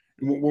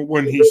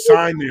 when he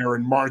signed there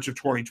in March of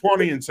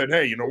 2020 and said,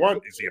 hey, you know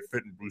what? Is he a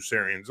fit in Bruce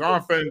Arians'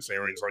 offense?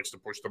 Arians likes to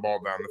push the ball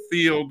down the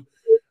field.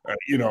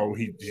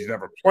 He's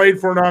never played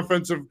for an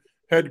offensive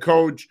head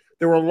coach.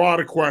 There were a lot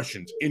of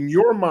questions. In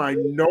your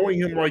mind, knowing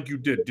him like you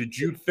did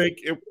you think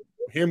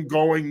him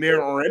going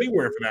there or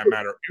anywhere for that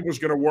matter, it was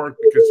going to work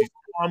because he's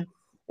Tom,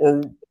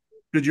 or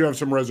did you have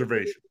some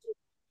reservations?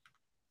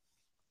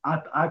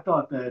 I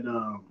thought that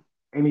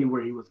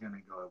anywhere he was going to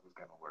go, it was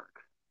going to work.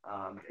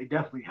 It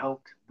definitely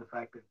helped the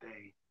fact that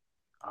they,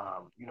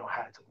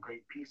 had some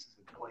great pieces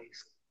in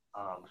place,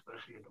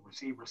 especially at the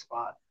receiver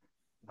spot.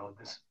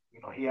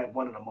 He had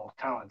one of the most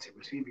talented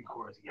receiving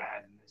corps he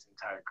had in his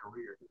entire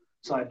career.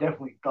 So I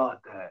definitely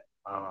thought that,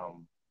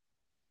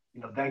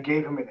 that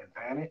gave him an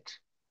advantage.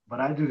 but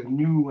I just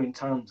knew in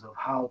terms of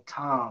how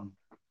Tom,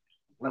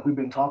 like we've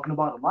been talking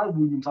about, a lot of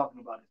what we've been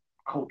talking about is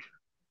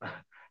culture.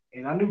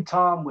 And I knew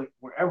Tom,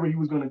 wherever he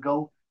was going to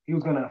go, he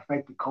was going to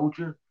affect the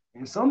culture.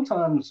 And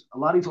sometimes a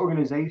lot of these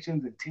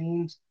organizations and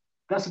teams,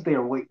 that's what they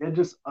are. They're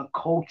just a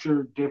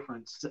culture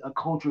difference, a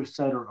culture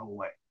setter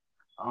away.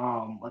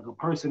 Like a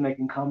person that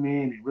can come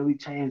in and really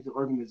change the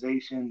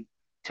organization,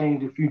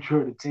 change the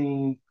future of the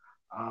team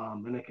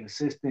in a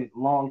consistent,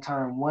 long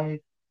term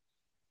way.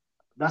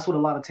 That's what a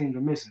lot of teams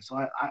are missing.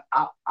 So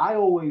I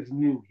always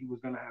knew he was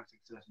going to have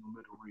success no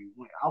matter where he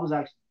went. I was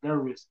actually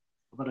nervous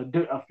about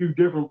a few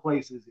different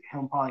places,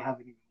 him probably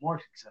having even more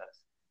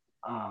success.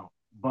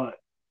 But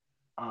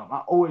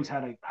I always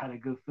had a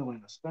good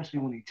feeling, especially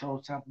when he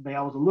chose Tampa Bay.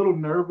 I was a little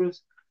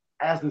nervous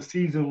as the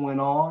season went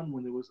on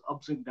when there was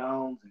ups and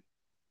downs and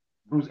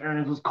Bruce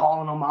Arians was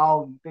calling him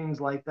out and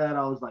things like that.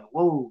 I was like,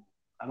 whoa,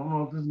 I don't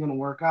know if this is going to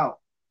work out.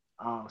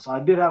 So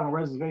I did have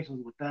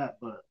reservations with that,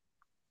 but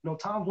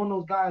Tom's one of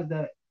those guys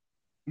that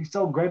he's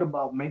so great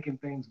about making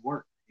things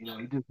work. He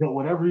just did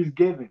whatever he's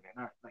given,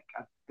 and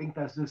I think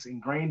that's just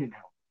ingrained in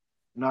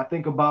him. I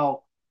think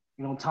about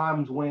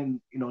times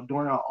when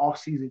during our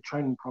off-season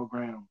training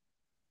program,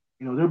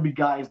 there'd be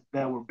guys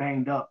that were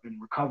banged up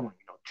and recovering.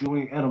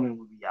 Julian Edelman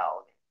would be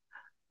out,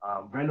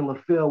 and Brandon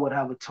LaFleur would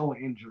have a toe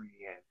injury,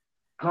 and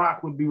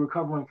Gronk would be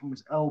recovering from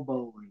his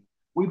elbow, and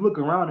we'd look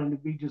around and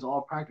it'd be just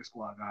all practice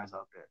squad guys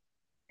out there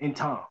in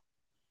Tom.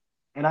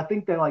 And I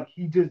think that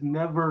he just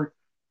never,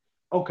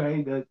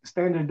 okay, the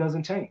standard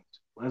doesn't change.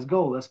 Let's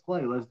go, let's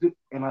play, let's do.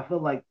 And I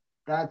feel like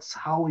that's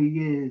how he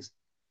is.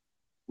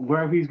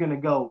 Wherever he's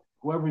gonna go,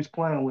 whoever he's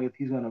playing with,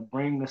 he's gonna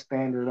bring the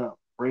standard up,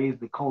 raise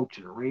the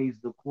culture, raise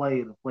the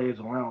players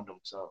around him.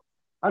 So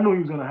I knew he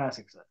was gonna have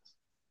success.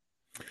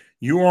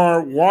 You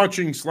are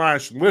watching /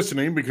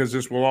 listening, because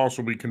this will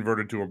also be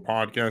converted to a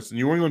podcast, the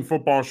New England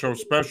Football Show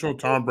special,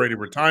 Tom Brady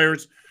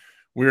Retires.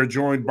 We are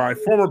joined by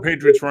former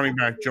Patriots running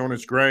back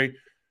Jonas Gray.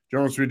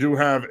 Jonas, we do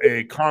have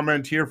a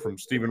comment here from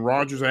Steven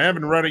Rogers. I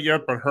haven't read it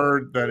yet, but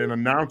heard that in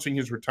announcing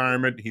his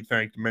retirement, he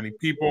thanked many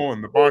people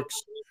in the Bucs,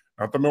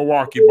 not the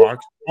Milwaukee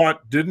Bucks,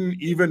 but didn't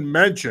even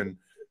mention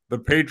the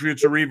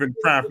Patriots or even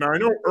Kraft. Now, I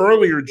know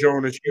earlier,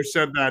 Jonas, you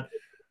said that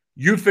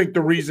you think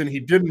the reason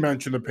he didn't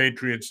mention the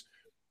Patriots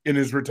in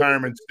his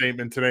retirement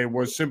statement today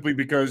was simply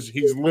because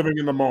he's living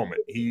in the moment.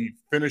 He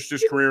finished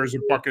his career as a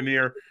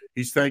Buccaneer.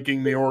 He's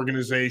thanking the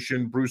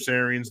organization, Bruce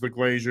Arians, the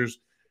Glazers,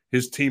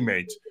 his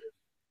teammates.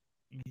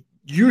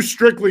 You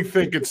strictly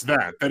think it's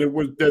that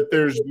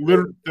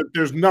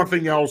there's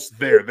nothing else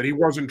there, that he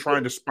wasn't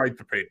trying to spite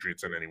the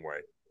Patriots in any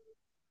way.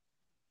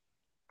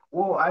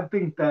 Well, I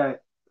think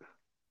that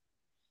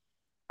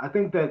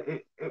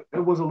it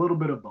was a little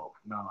bit of both.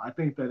 No, I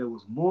think that it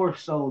was more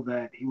so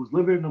that he was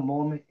living in the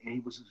moment and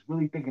he was just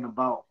really thinking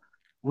about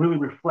really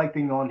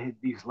reflecting on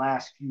these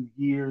last few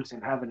years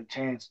and having a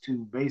chance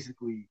to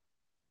basically,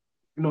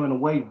 in a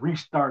way,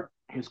 restart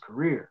his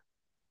career.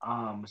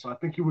 So I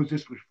think he was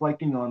just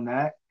reflecting on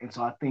that. And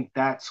so I think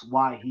that's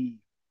why he,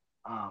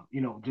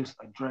 just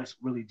addressed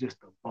really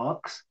just the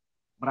Bucks.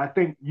 But I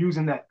think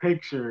using that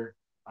picture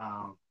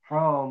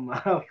from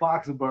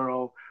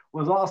Foxborough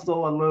was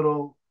also a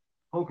little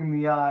poking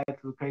the eye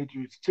to the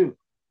Patriots too.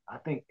 I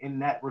think in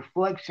that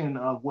reflection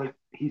of what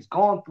he's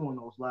gone through in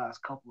those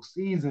last couple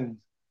seasons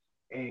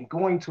and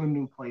going to a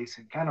new place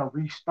and kind of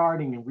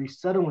restarting and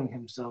resettling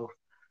himself,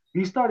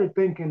 he started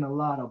thinking a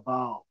lot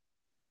about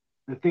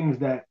the things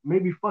that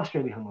maybe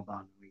frustrated him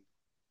about the league.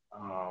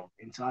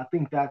 And so I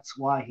think that's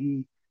why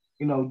he,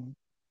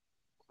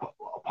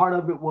 part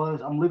of it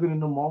was I'm living in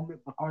the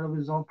moment, but part of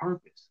it is on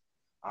purpose.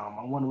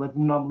 I want to let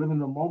them know I'm living in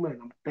the moment.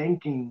 And I'm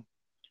thanking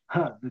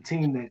the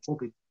team that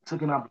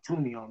took an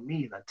opportunity on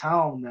me, the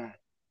town that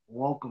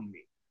welcomed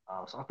me.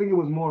 So I think it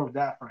was more of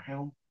that for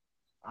him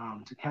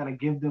to kind of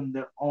give them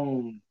their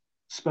own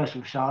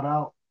special shout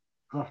out.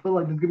 Because I feel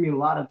like there's going to be a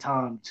lot of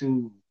time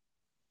to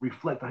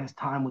reflect on his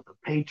time with the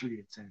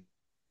Patriots, and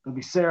there'll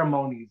be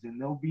ceremonies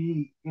and there'll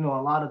be, a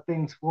lot of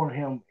things for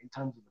him in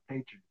terms of the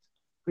Patriots.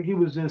 I think he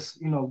was just,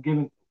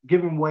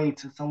 giving way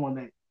to someone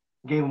that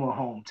gave him a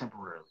home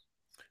temporarily.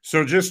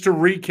 So just to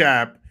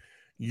recap,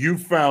 you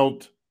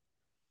felt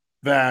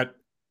that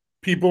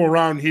people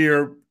around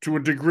here, to a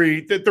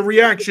degree, that the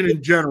reaction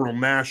in general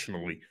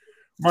nationally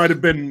might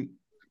have been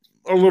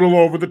a little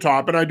over the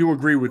top, and I do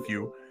agree with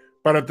you.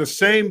 But at the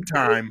same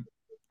time,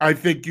 I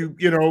think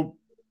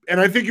and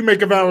I think you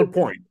make a valid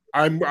point.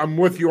 I'm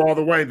with you all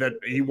the way that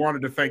he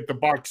wanted to thank the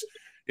Bucs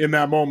in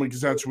that moment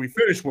because that's who we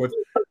finished with.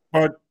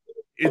 But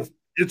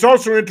it's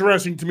also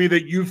interesting to me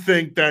that you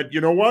think that,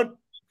 you know what,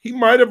 he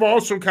might have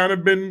also kind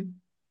of been,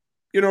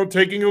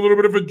 taking a little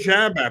bit of a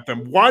jab at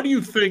them. Why do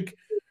you think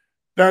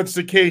that's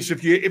the case?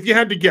 If you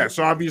had to guess,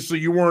 obviously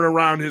you weren't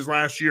around his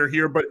last year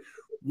here, but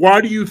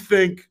why do you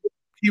think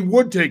he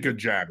would take a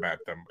jab at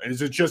them?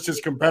 Is it just his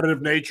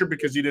competitive nature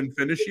because he didn't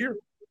finish here?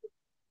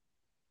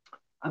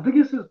 I think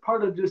it's just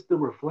part of just the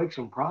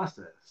reflection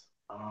process.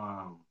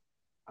 I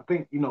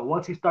think,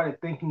 once he started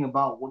thinking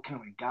about what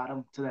kind of got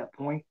him to that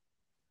point,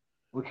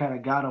 what kind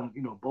of got him,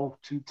 both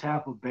to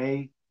Tampa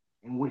Bay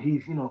and what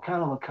he's,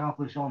 kind of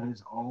accomplished on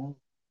his own,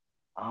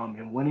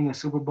 and winning a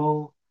Super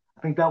Bowl,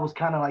 I think that was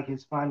kind of like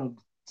his final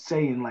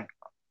saying, like,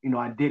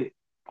 I did it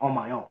on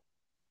my own.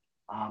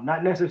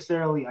 Not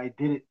necessarily I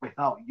did it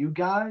without you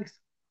guys,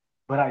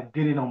 but I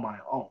did it on my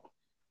own.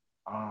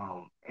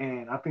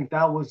 And I think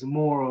that was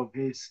more of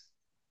his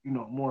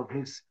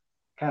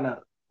kind of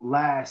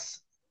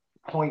last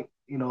point,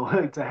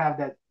 to have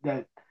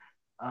that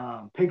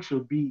picture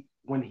be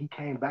when he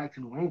came back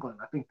to New England.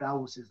 I think that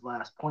was his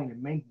last point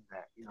in making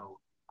that.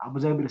 I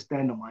was able to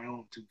stand on my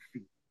own 2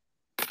 feet.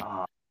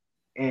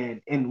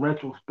 And in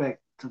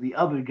retrospect to the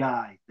other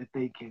guy that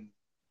they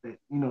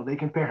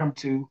compare him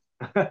to,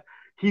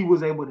 he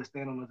was able to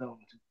stand on his own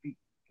 2 feet.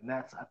 And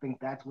I think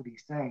that's what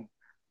he's saying.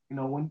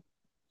 When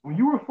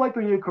you reflect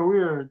on your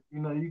career,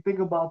 you think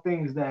about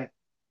things that,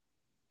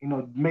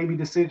 maybe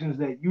decisions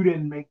that you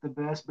didn't make the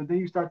best, but then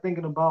you start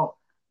thinking about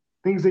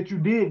things that you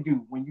did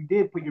do when you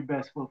did put your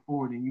best foot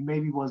forward and you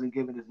maybe wasn't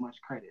given as much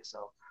credit.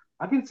 So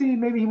I can see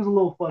maybe he was a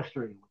little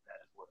frustrated with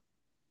that as well.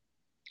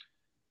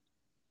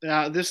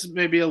 Now, this is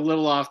maybe a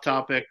little off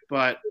topic,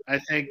 but I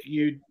think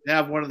you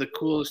have one of the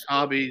coolest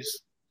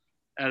hobbies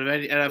out of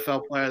any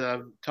NFL player that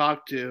I've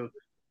talked to,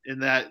 in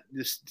that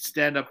this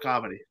stand-up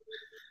comedy.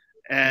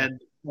 And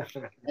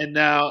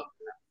now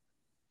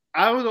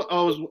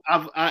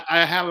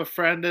I have a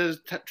friend that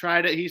has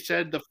tried it. He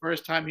said the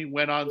first time he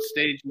went on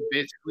stage, he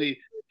basically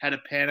had a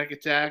panic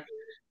attack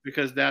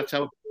because that's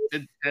how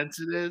intense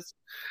it is.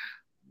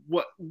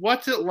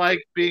 What's it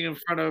like being in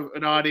front of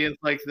an audience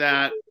like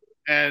that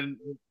and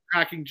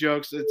cracking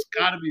jokes? It's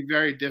got to be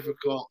very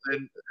difficult.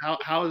 And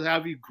how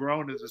have you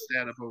grown as a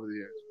stand-up over the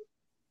years?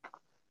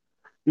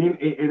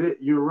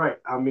 You're right.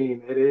 I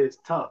mean, it is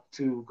tough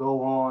to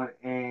go on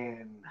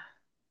and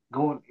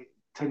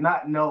to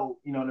not know,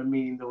 you know what I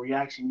mean, the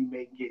reaction you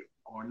may get,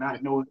 or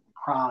not know what the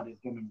crowd is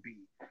going to be.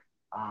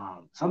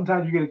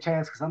 Sometimes you get a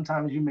chance, because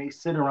sometimes you may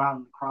sit around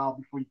in the crowd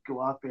before you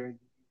go out there and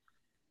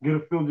get a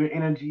feel of your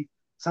energy.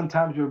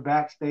 Sometimes you're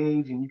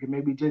backstage and you can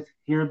maybe just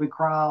hear the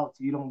crowd,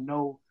 so you don't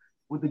know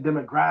what the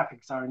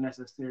demographics are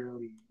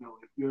necessarily.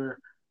 If your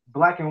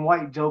black and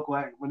white joke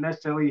will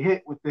necessarily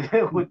hit with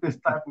with this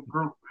type of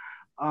group.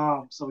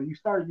 So you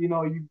start,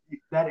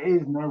 that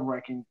is nerve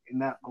wracking in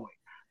that point.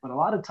 But a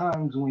lot of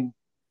times when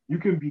you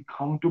can be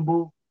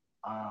comfortable,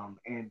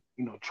 and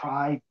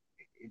try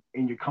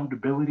in your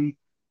comfortability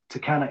to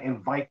kind of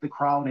invite the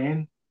crowd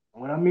in.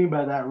 What I mean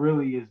by that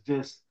really is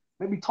just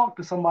maybe talk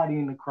to somebody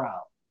in the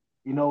crowd.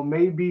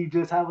 Maybe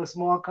just have a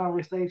small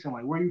conversation,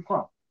 like, where you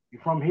from? You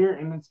from here?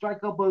 And then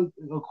strike up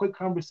a quick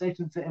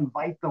conversation to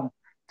invite them,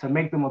 to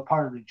make them a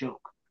part of the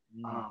joke.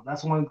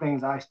 That's one of the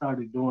things I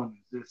started doing,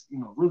 is just,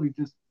 really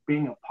just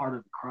being a part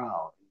of the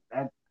crowd.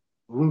 That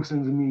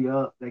loosens me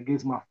up. That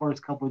gets my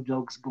first couple of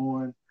jokes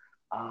going.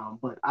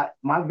 But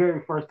my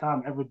very first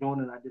time ever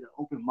doing it, I did an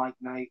open mic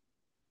night.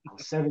 I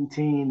was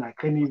 17. I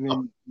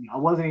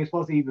wasn't even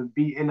supposed to even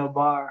be in a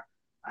bar.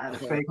 I had a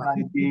fake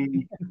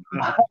ID.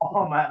 I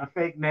had a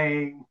fake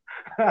name.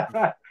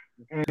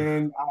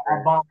 And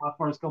I bombed my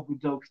first couple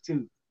of jokes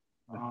too.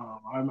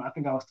 I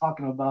think I was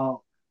talking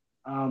about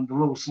the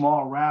little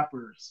small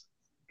rappers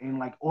in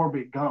like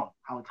Orbit Gum,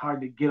 how it's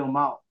hard to get them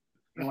out.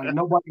 And like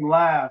nobody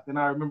laughed. And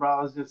I remember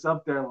I was just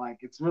up there like,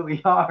 it's really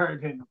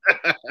hard. And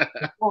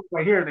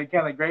right here, they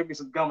kind of gave me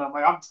some gum. I'm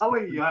like, I'm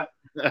telling you, so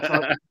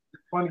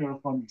it's funnier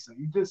for me. So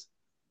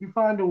you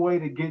find a way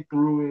to get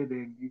through it,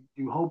 and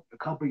you hope a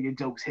couple of your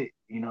jokes hit.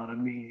 You know what I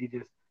mean? You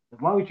just,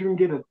 as long as you can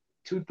get a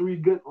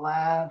 2-3 good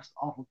laughs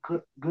off a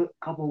good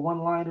couple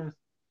one-liners,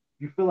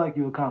 you feel like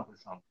you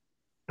accomplished something.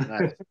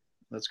 Nice.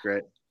 That's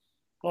great.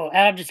 Well,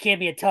 Adam just gave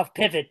me a tough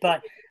pivot,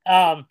 but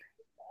I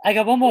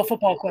got one more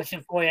football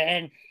question for you.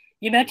 And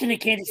you mentioned the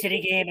Kansas City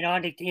game and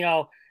on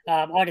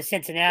to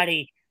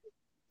Cincinnati.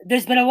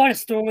 There's been a lot of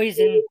stories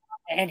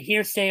and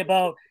hearsay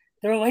about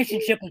the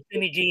relationship with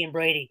Jimmy G and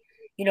Brady.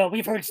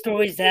 We've heard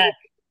stories that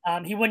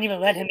he wouldn't even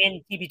let him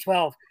in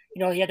TB12.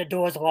 He had the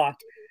doors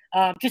locked.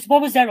 Just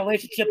what was that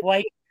relationship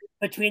like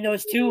between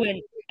those two?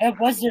 And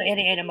was there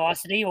any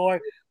animosity,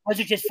 or was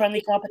it just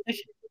friendly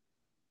competition?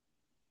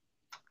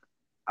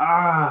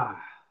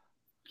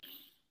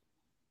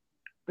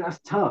 That's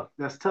tough.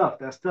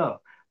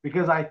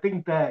 Because I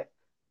think that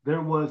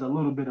there was a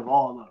little bit of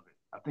all of it.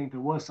 I think there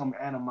was some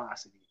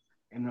animosity,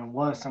 and there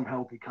was some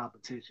healthy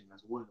competition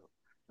as well.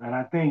 And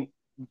I think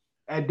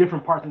at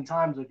different parts and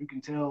times, if you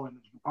can tell, and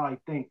you probably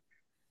think,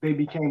 they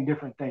became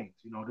different things.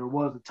 There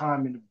was a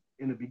time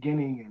in the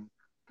beginning and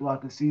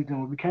throughout the season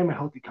where it became a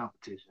healthy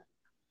competition.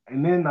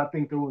 And then I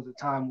think there was a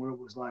time where it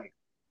was like,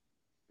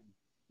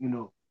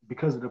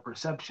 because of the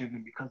perception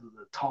and because of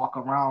the talk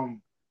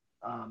around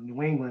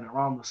New England,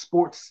 around the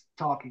sports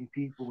talking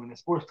people and the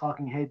sports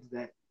talking heads,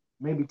 that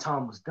maybe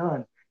Tom was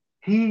done.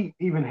 He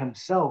even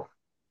himself,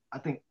 I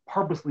think,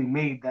 purposely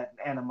made that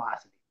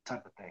animosity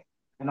type of thing.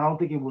 And I don't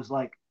think it was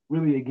like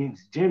really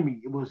against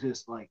Jimmy. It was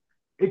just like,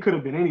 it could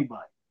have been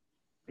anybody.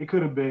 It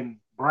could have been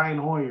Brian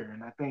Hoyer.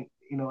 And I think,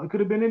 it could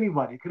have been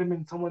anybody. It could have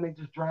been someone they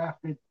just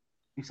drafted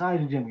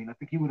besides Jimmy. And I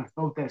think he would have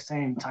felt that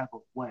same type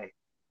of way.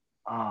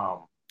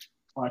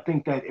 So I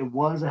think that it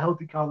was a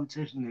healthy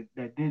competition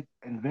that did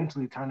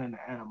eventually turn into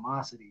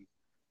animosity.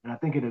 And I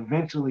think it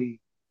eventually,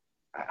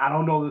 I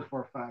don't know this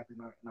for a fact,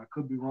 and I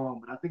could be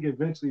wrong, but I think it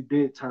eventually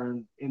did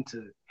turn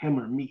into him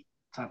or me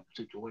type of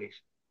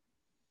situation.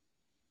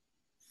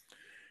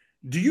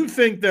 Do you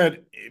think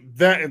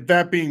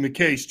that being the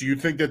case, do you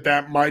think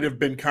that might have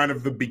been kind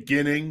of the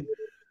beginning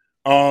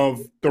of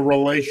the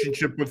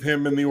relationship with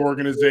him and the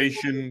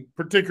organization,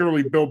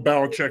 particularly Bill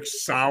Belichick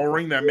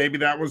souring, that maybe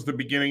that was the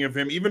beginning of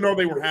him, even though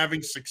they were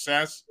having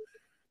success,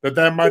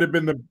 that might have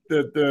been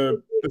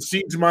the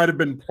seeds might have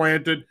been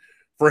planted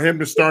for him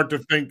to start to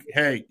think,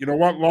 hey, you know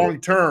what,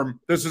 long term,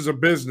 this is a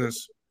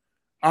business.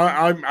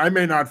 I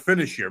may not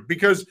finish here,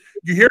 because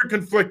you hear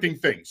conflicting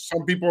things.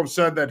 Some people have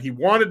said that he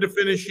wanted to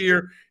finish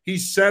here. He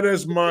said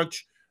as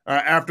much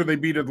after they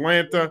beat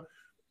Atlanta.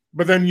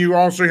 But then you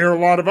also hear a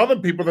lot of other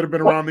people that have been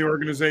around the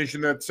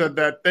organization that said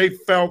that they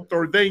felt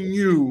or they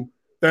knew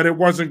that it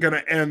wasn't going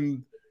to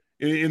end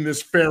in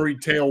this fairy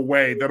tale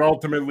way, that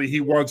ultimately he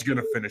was going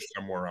to finish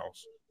somewhere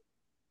else.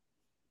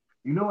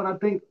 You know what I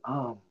think?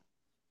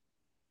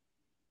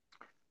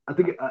 I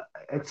think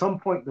at some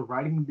point the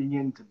writing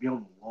began to be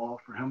on the wall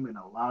for him in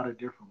a lot of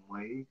different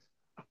ways.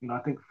 I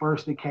think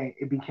first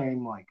it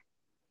became like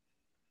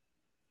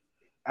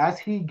as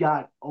he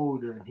got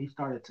older and he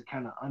started to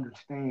kind of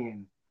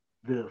understand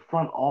the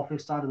front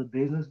office side of the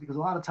business, because a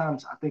lot of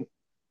times I think,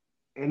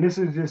 and this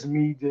is just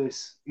me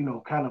just,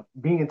 kind of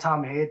being in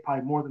Tom's head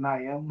probably more than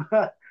I am,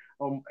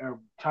 or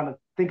trying to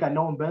think I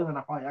know him better than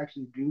I probably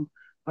actually do.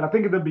 But I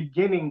think at the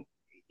beginning,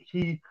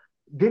 he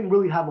didn't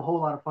really have a whole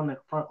lot of front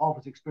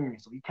office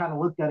experience. So he kind of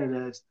looked at it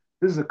as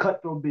this is a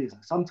cutthroat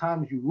business.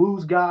 Sometimes you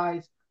lose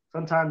guys,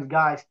 sometimes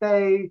guys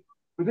stay.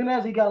 But then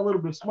as he got a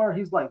little bit smarter,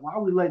 he's like, why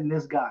are we letting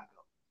this guy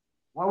go?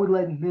 Why are we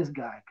letting this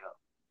guy go?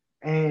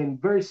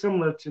 And very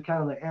similar to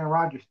kind of the Aaron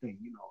Rodgers thing,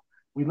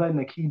 we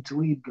letting Akeem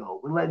Talib go.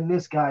 We're letting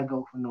this guy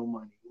go for no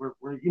money.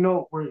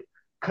 We're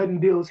cutting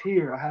deals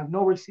here. I have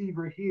no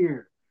receiver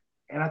here.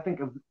 And I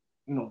think of,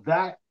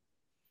 that,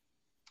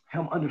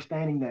 him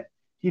understanding that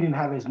he didn't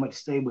have as much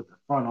say with the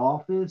front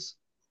office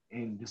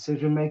and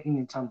decision making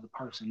in terms of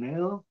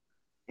personnel.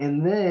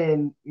 And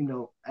then,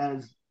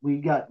 as we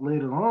got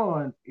later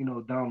on,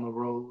 down the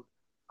road,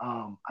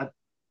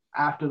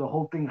 after the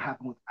whole thing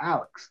happened with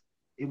Alex,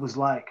 it was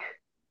like,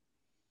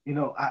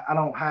 I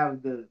don't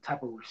have the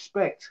type of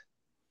respect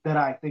that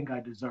I think I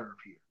deserve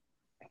here.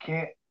 I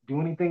can't do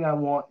anything I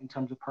want in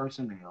terms of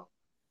personnel.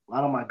 A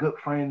lot of my good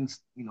friends,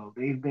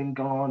 they've been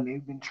gone,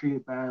 they've been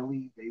treated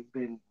badly, they've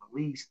been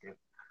released and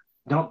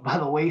dumped by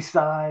the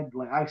wayside.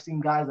 Like I've seen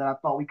guys that I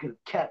thought we could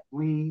have kept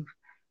leave.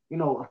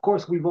 Of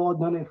course we've all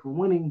done it for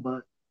winning,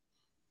 but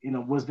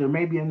was there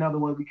maybe another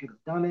way we could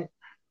have done it?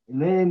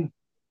 And then,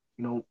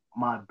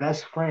 my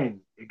best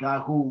friend, a guy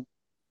who,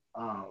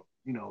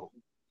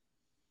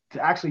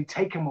 to actually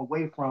take him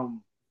away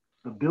from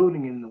the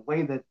building and the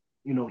way that,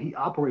 he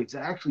operates, it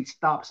actually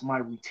stops my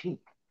routine.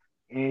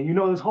 And,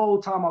 this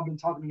whole time I've been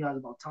talking to you guys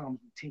about Tom's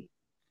routine.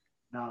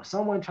 Now, if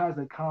someone tries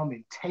to come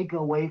and take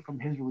away from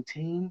his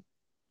routine,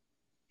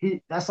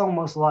 that's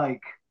almost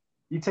like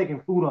you're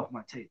taking food off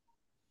my table.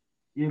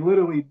 You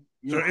literally.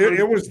 So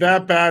it was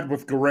that bad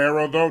with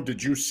Guerrero, though.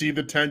 Did you see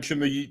the tension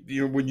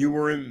that when you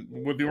were in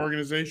with the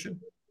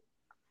organization?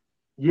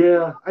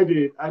 Yeah, I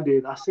did.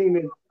 I seen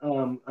it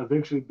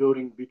eventually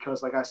building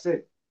because, like I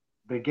said,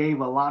 they gave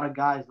a lot of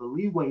guys the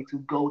leeway to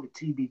go to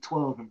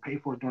TB12 and pay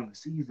for it during the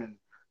season.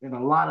 And a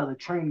lot of the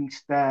training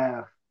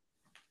staff,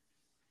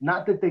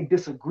 not that they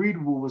disagreed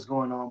with what was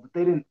going on, but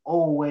they didn't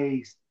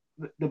always,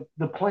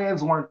 the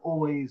plans weren't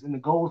always, and the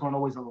goals weren't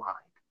always aligned.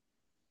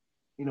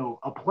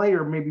 A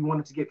player maybe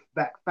wanted to get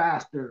back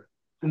faster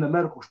than the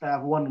medical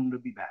staff wanted him to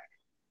be back.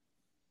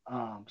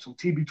 So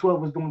TB12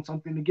 was doing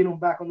something to get him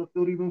back on the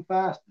field even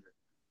faster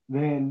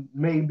than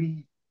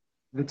maybe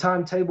the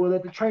timetable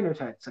that the trainers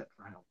had set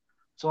for him.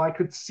 So I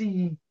could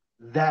see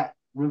that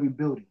really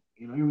building.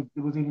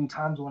 There was even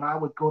times when I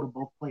would go to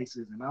both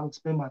places and I would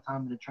spend my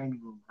time in the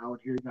training room. I would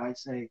hear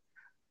guys say,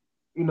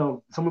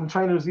 some of the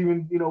trainers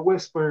even,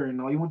 whisper,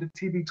 you went to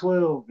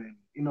TB12.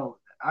 And,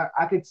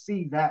 I could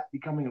see that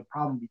becoming a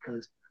problem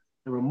because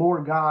there were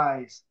more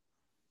guys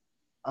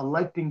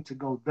electing to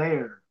go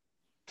there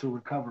to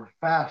recover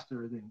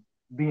faster than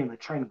be in the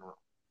training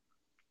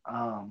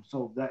room.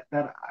 So that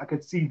I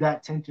could see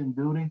that tension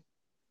building.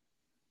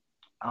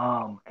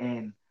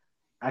 And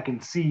I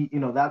can see,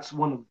 that's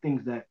one of the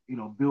things that,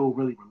 Bill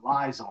really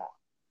relies on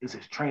is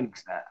his training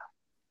staff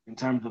in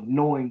terms of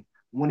knowing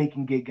when he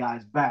can get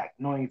guys back,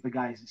 knowing if the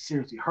guy is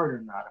seriously hurt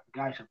or not, if the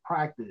guy should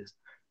practice,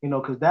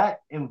 because that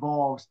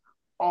involves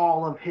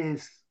all of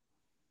his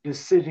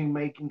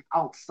decision-making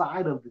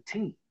outside of the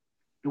team.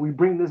 Do we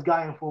bring this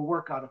guy in for a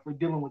workout if we're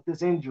dealing with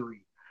this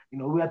injury?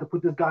 We have to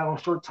put this guy on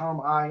short-term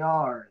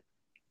IR.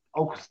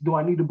 Oh, do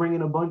I need to bring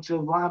in a bunch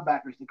of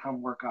linebackers to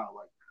come work out?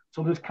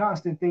 So there's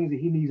constant things that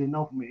he needs to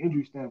know from an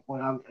injury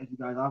standpoint, as you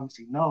guys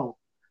obviously know.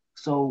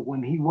 So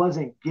when he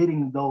wasn't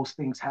getting those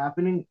things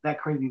happening, that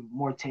created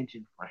more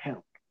tension for him.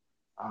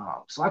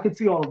 So I could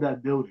see all of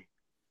that building.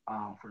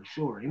 for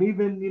sure. And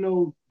even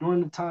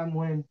during the time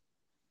when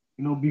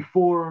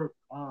before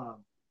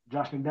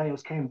Josh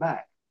McDaniels came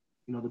back,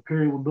 the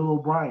period with Bill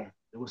O'Brien,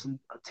 there was some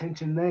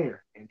attention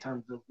there in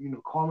terms of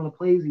calling the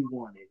plays he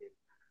wanted.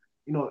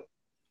 And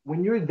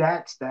when you're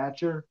that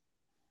stature,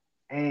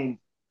 and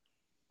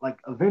like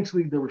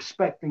eventually the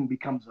respect thing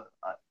becomes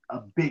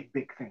a big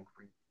thing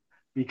for you,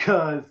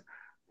 because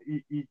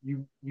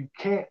you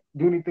can't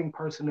do anything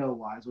personnel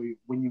wise, or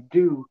when you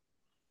do,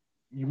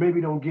 you maybe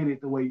don't get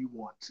it the way you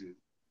want to.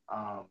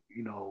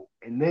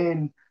 And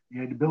then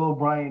you had Bill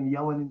O'Brien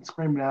yelling and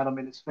screaming at him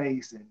in his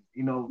face, and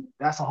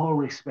that's a whole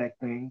respect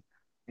thing.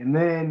 And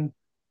then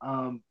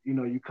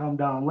you come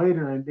down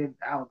later, and then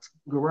Alex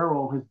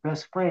Guerrero, his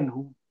best friend,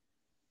 who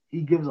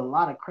he gives a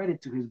lot of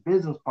credit to, his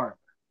business partner,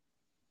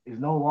 is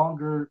no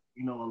longer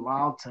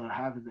allowed to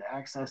have the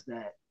access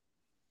that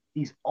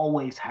he's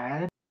always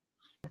had.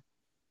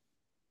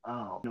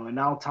 And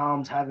now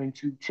Tom's having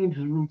to change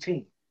his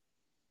routine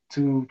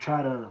to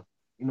try to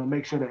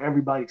make sure that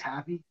everybody's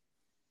happy.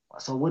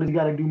 So what does he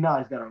got to do now?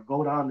 He's got to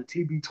go down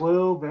to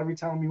TB12 every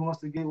time he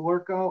wants to get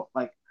workout,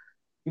 like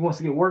he wants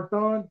to get worked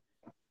on.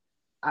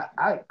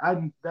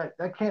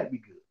 That can't be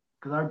good,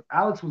 because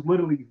Alex was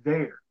literally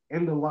there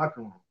in the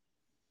locker room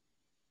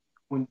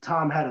when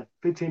Tom had a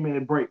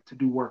 15-minute break to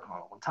do work on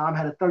him, when Tom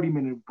had a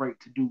 30-minute break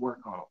to do work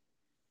on him.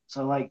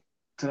 So like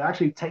to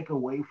actually take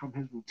away from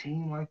his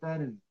routine like that,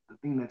 and the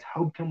thing that's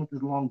helped him with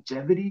his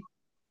longevity,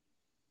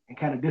 and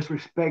kind of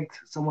disrespect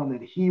someone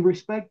that he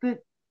respected,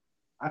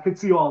 I could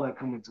see all that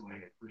coming to a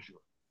head for sure.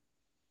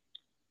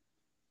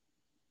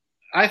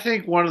 I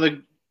think one of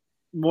the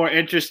more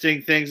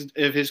interesting things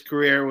of his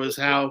career was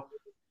how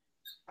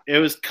it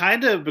was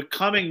kind of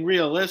becoming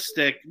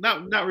realistic.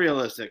 Not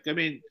realistic. I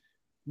mean,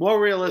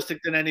 more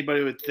realistic than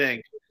anybody would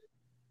think,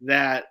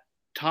 that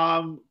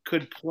Tom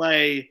could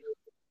play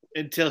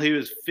until he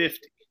was 50.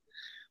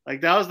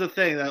 Like that was the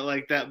thing, that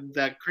like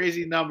that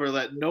crazy number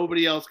that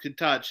nobody else could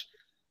touch.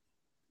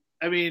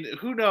 I mean,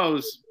 who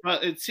knows?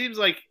 But it seems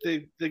like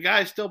the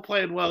guy's still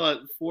playing well at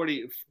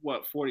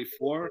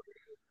 44?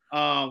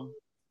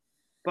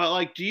 But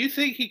like, do you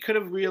think he could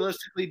have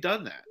realistically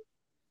done that?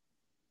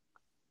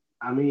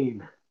 I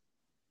mean,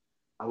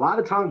 a lot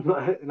of times,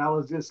 and I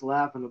was just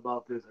laughing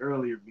about this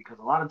earlier, because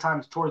a lot of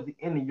times towards the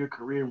end of your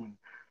career, when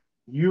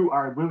you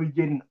are really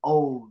getting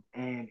old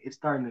and it's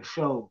starting to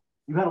show,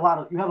 you had a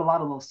lot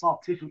of those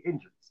soft tissue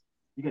injuries.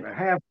 You get the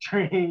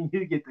hamstring,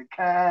 you get the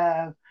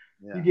calf,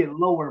 you get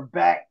lower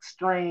back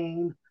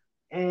strain,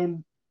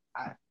 and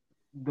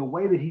the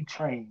way that he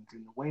trains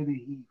and the way that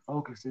he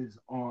focuses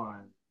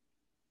on,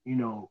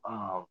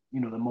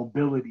 the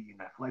mobility and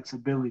that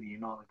flexibility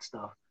and all that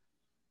stuff,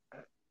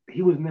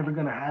 he was never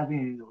going to have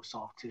any of those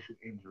soft tissue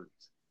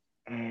injuries.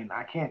 And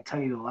I can't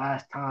tell you the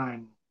last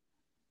time,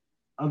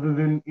 other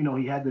than,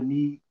 he had the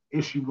knee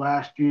issue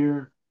last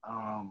year,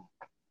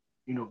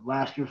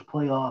 last year's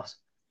playoffs,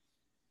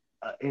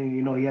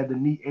 and, he had the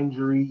knee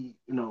injury,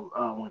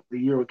 the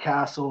year with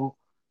Castle.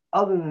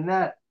 Other than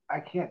that, I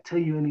can't tell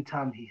you any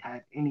time he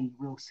had any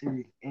real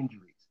serious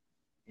injuries.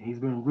 And he's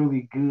been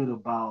really good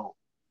about,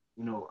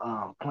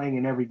 playing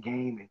in every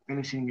game and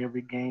finishing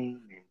every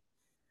game, and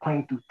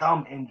playing through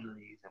thumb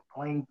injuries and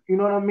playing, you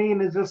know what I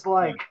mean? It's just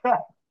like,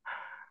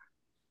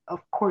 of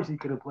course he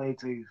could have played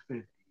till he was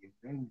 50.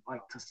 And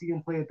like to see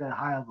him play at that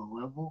high of a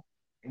level,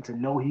 and to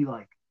know he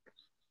like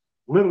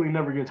literally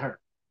never gets hurt.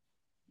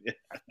 Yeah.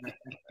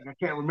 I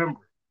can't remember.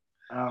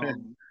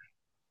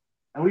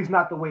 At least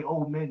not the way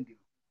old men do.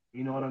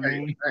 You know what I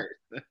mean?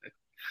 Right.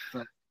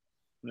 So,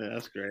 yeah,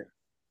 that's great.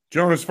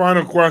 Jonas,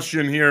 final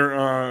question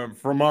here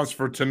from us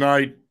for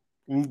tonight.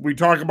 We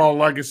talk about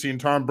legacy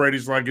and Tom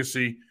Brady's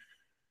legacy,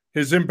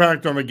 his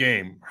impact on the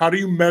game. How do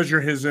you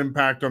measure his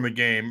impact on the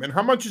game, and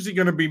how much is he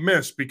going to be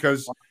missed?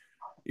 Because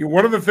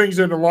one of the things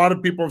that a lot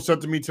of people have said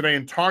to me today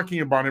in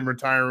talking about him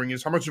retiring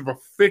is how much of a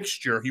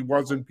fixture he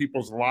was in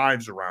people's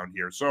lives around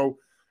here. So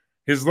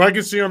his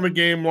legacy on the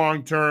game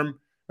long term,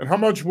 and how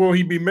much will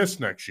he be missed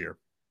next year?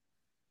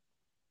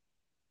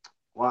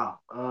 Wow,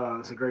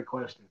 that's a great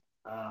question.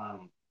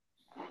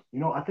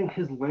 I think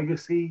his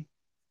legacy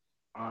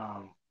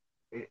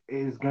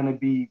is going to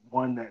be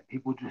one that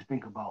people just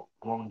think about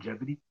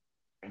longevity,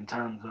 in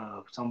terms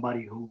of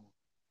somebody who,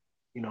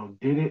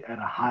 did it at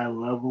a high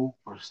level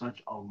for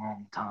such a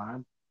long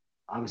time.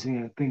 Obviously,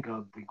 I think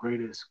of the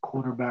greatest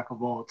quarterback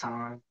of all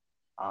time.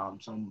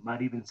 Some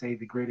might even say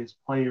the greatest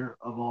player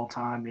of all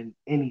time in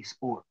any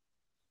sport,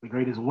 the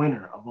greatest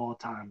winner of all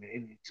time in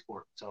any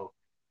sport. So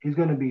he's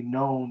going to be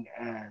known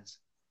as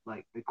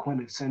like the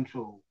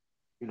quintessential,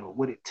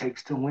 what it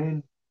takes to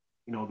win,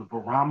 the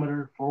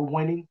barometer for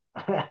winning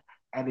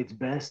at its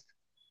best,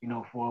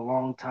 for a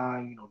long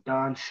time,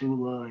 Don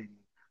Shula, and,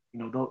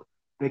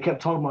 they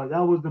kept talking about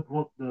that was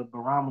the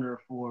barometer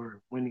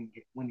for winning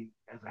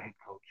as a head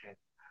coach. And,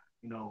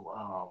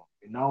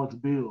 and now it's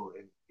Bill,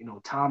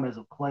 and, Tom as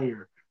a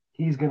player,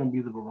 he's going to be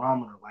the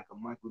barometer like a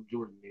Michael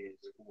Jordan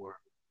is for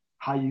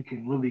how you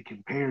can really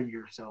compare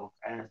yourself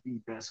as the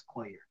best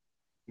player.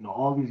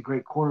 All these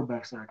great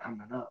quarterbacks that are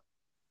coming up,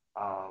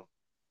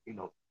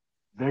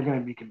 they're going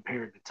to be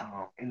compared to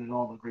Tom. And then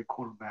all the great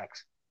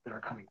quarterbacks that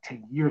are coming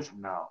 10 years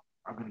from now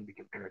are going to be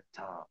compared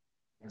to Tom.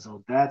 And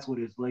so that's what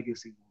his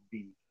legacy will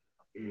be,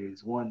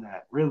 is one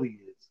that really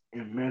is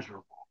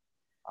immeasurable.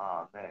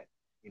 That,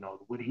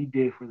 what he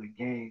did for the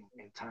game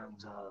in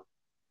terms of,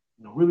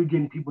 really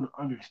getting people to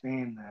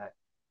understand that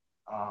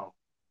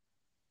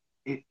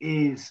it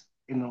is,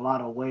 in a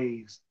lot of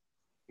ways,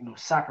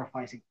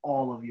 sacrificing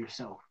all of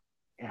yourself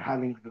and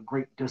having a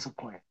great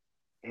discipline.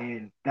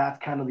 And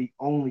that's kind of the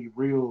only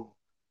real,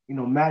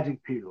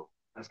 magic pill.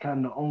 That's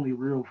kind of the only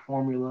real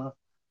formula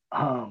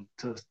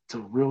to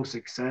real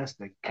success,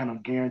 that kind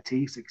of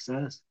guarantee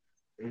success,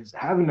 is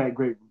having that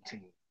great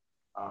routine.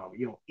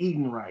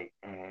 Eating right,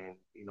 and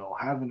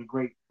having a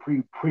great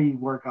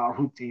pre-workout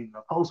routine,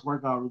 a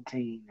post-workout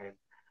routine, and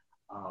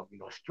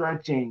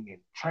stretching and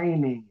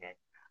training,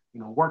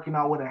 and working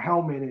out with a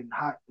helmet in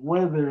hot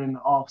weather in the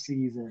off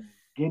season,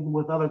 getting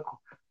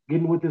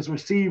with his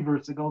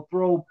receivers to go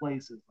throw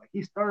places. Like,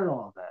 he started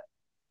all of that.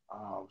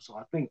 So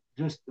I think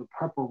just the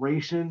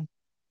preparation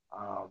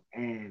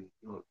and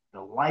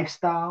the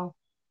lifestyle,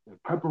 the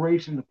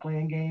preparation, the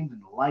playing games,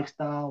 and the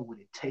lifestyle, what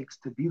it takes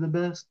to be the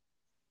best,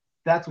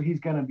 that's what he's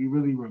going to be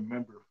really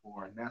remembered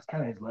for. And that's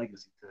kind of his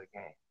legacy to the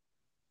game.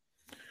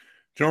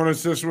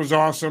 Jonas, this was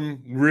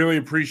awesome. Really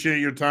appreciate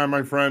your time,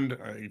 my friend.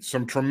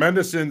 Some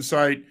tremendous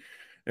insight.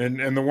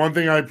 And the one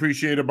thing I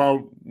appreciate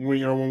about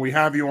when we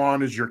have you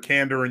on is your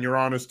candor and your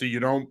honesty.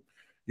 You don't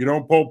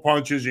pull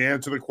punches. You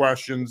answer the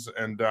questions,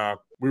 and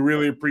we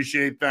really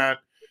appreciate that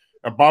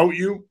about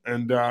you.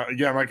 And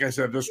again, like I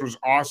said, this was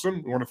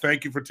awesome. We want to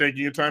thank you for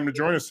taking your time to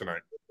join us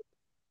tonight.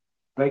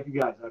 Thank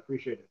you, guys. I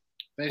appreciate it.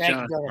 Thanks,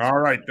 Jonas. All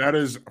right, that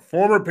is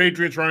former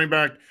Patriots running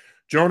back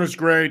Jonas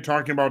Gray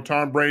talking about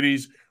Tom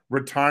Brady's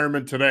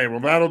retirement today. Well,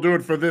 that'll do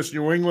it for this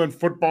New England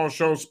Football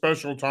Show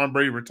special. Tom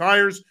Brady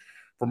retires.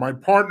 For my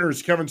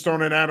partners, Kevin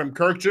Stone and Adam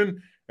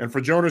Kirkjian, and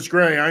for Jonas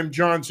Gray, I'm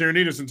John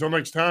Sirenitas. Until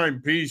next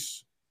time,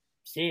 peace.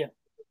 See ya.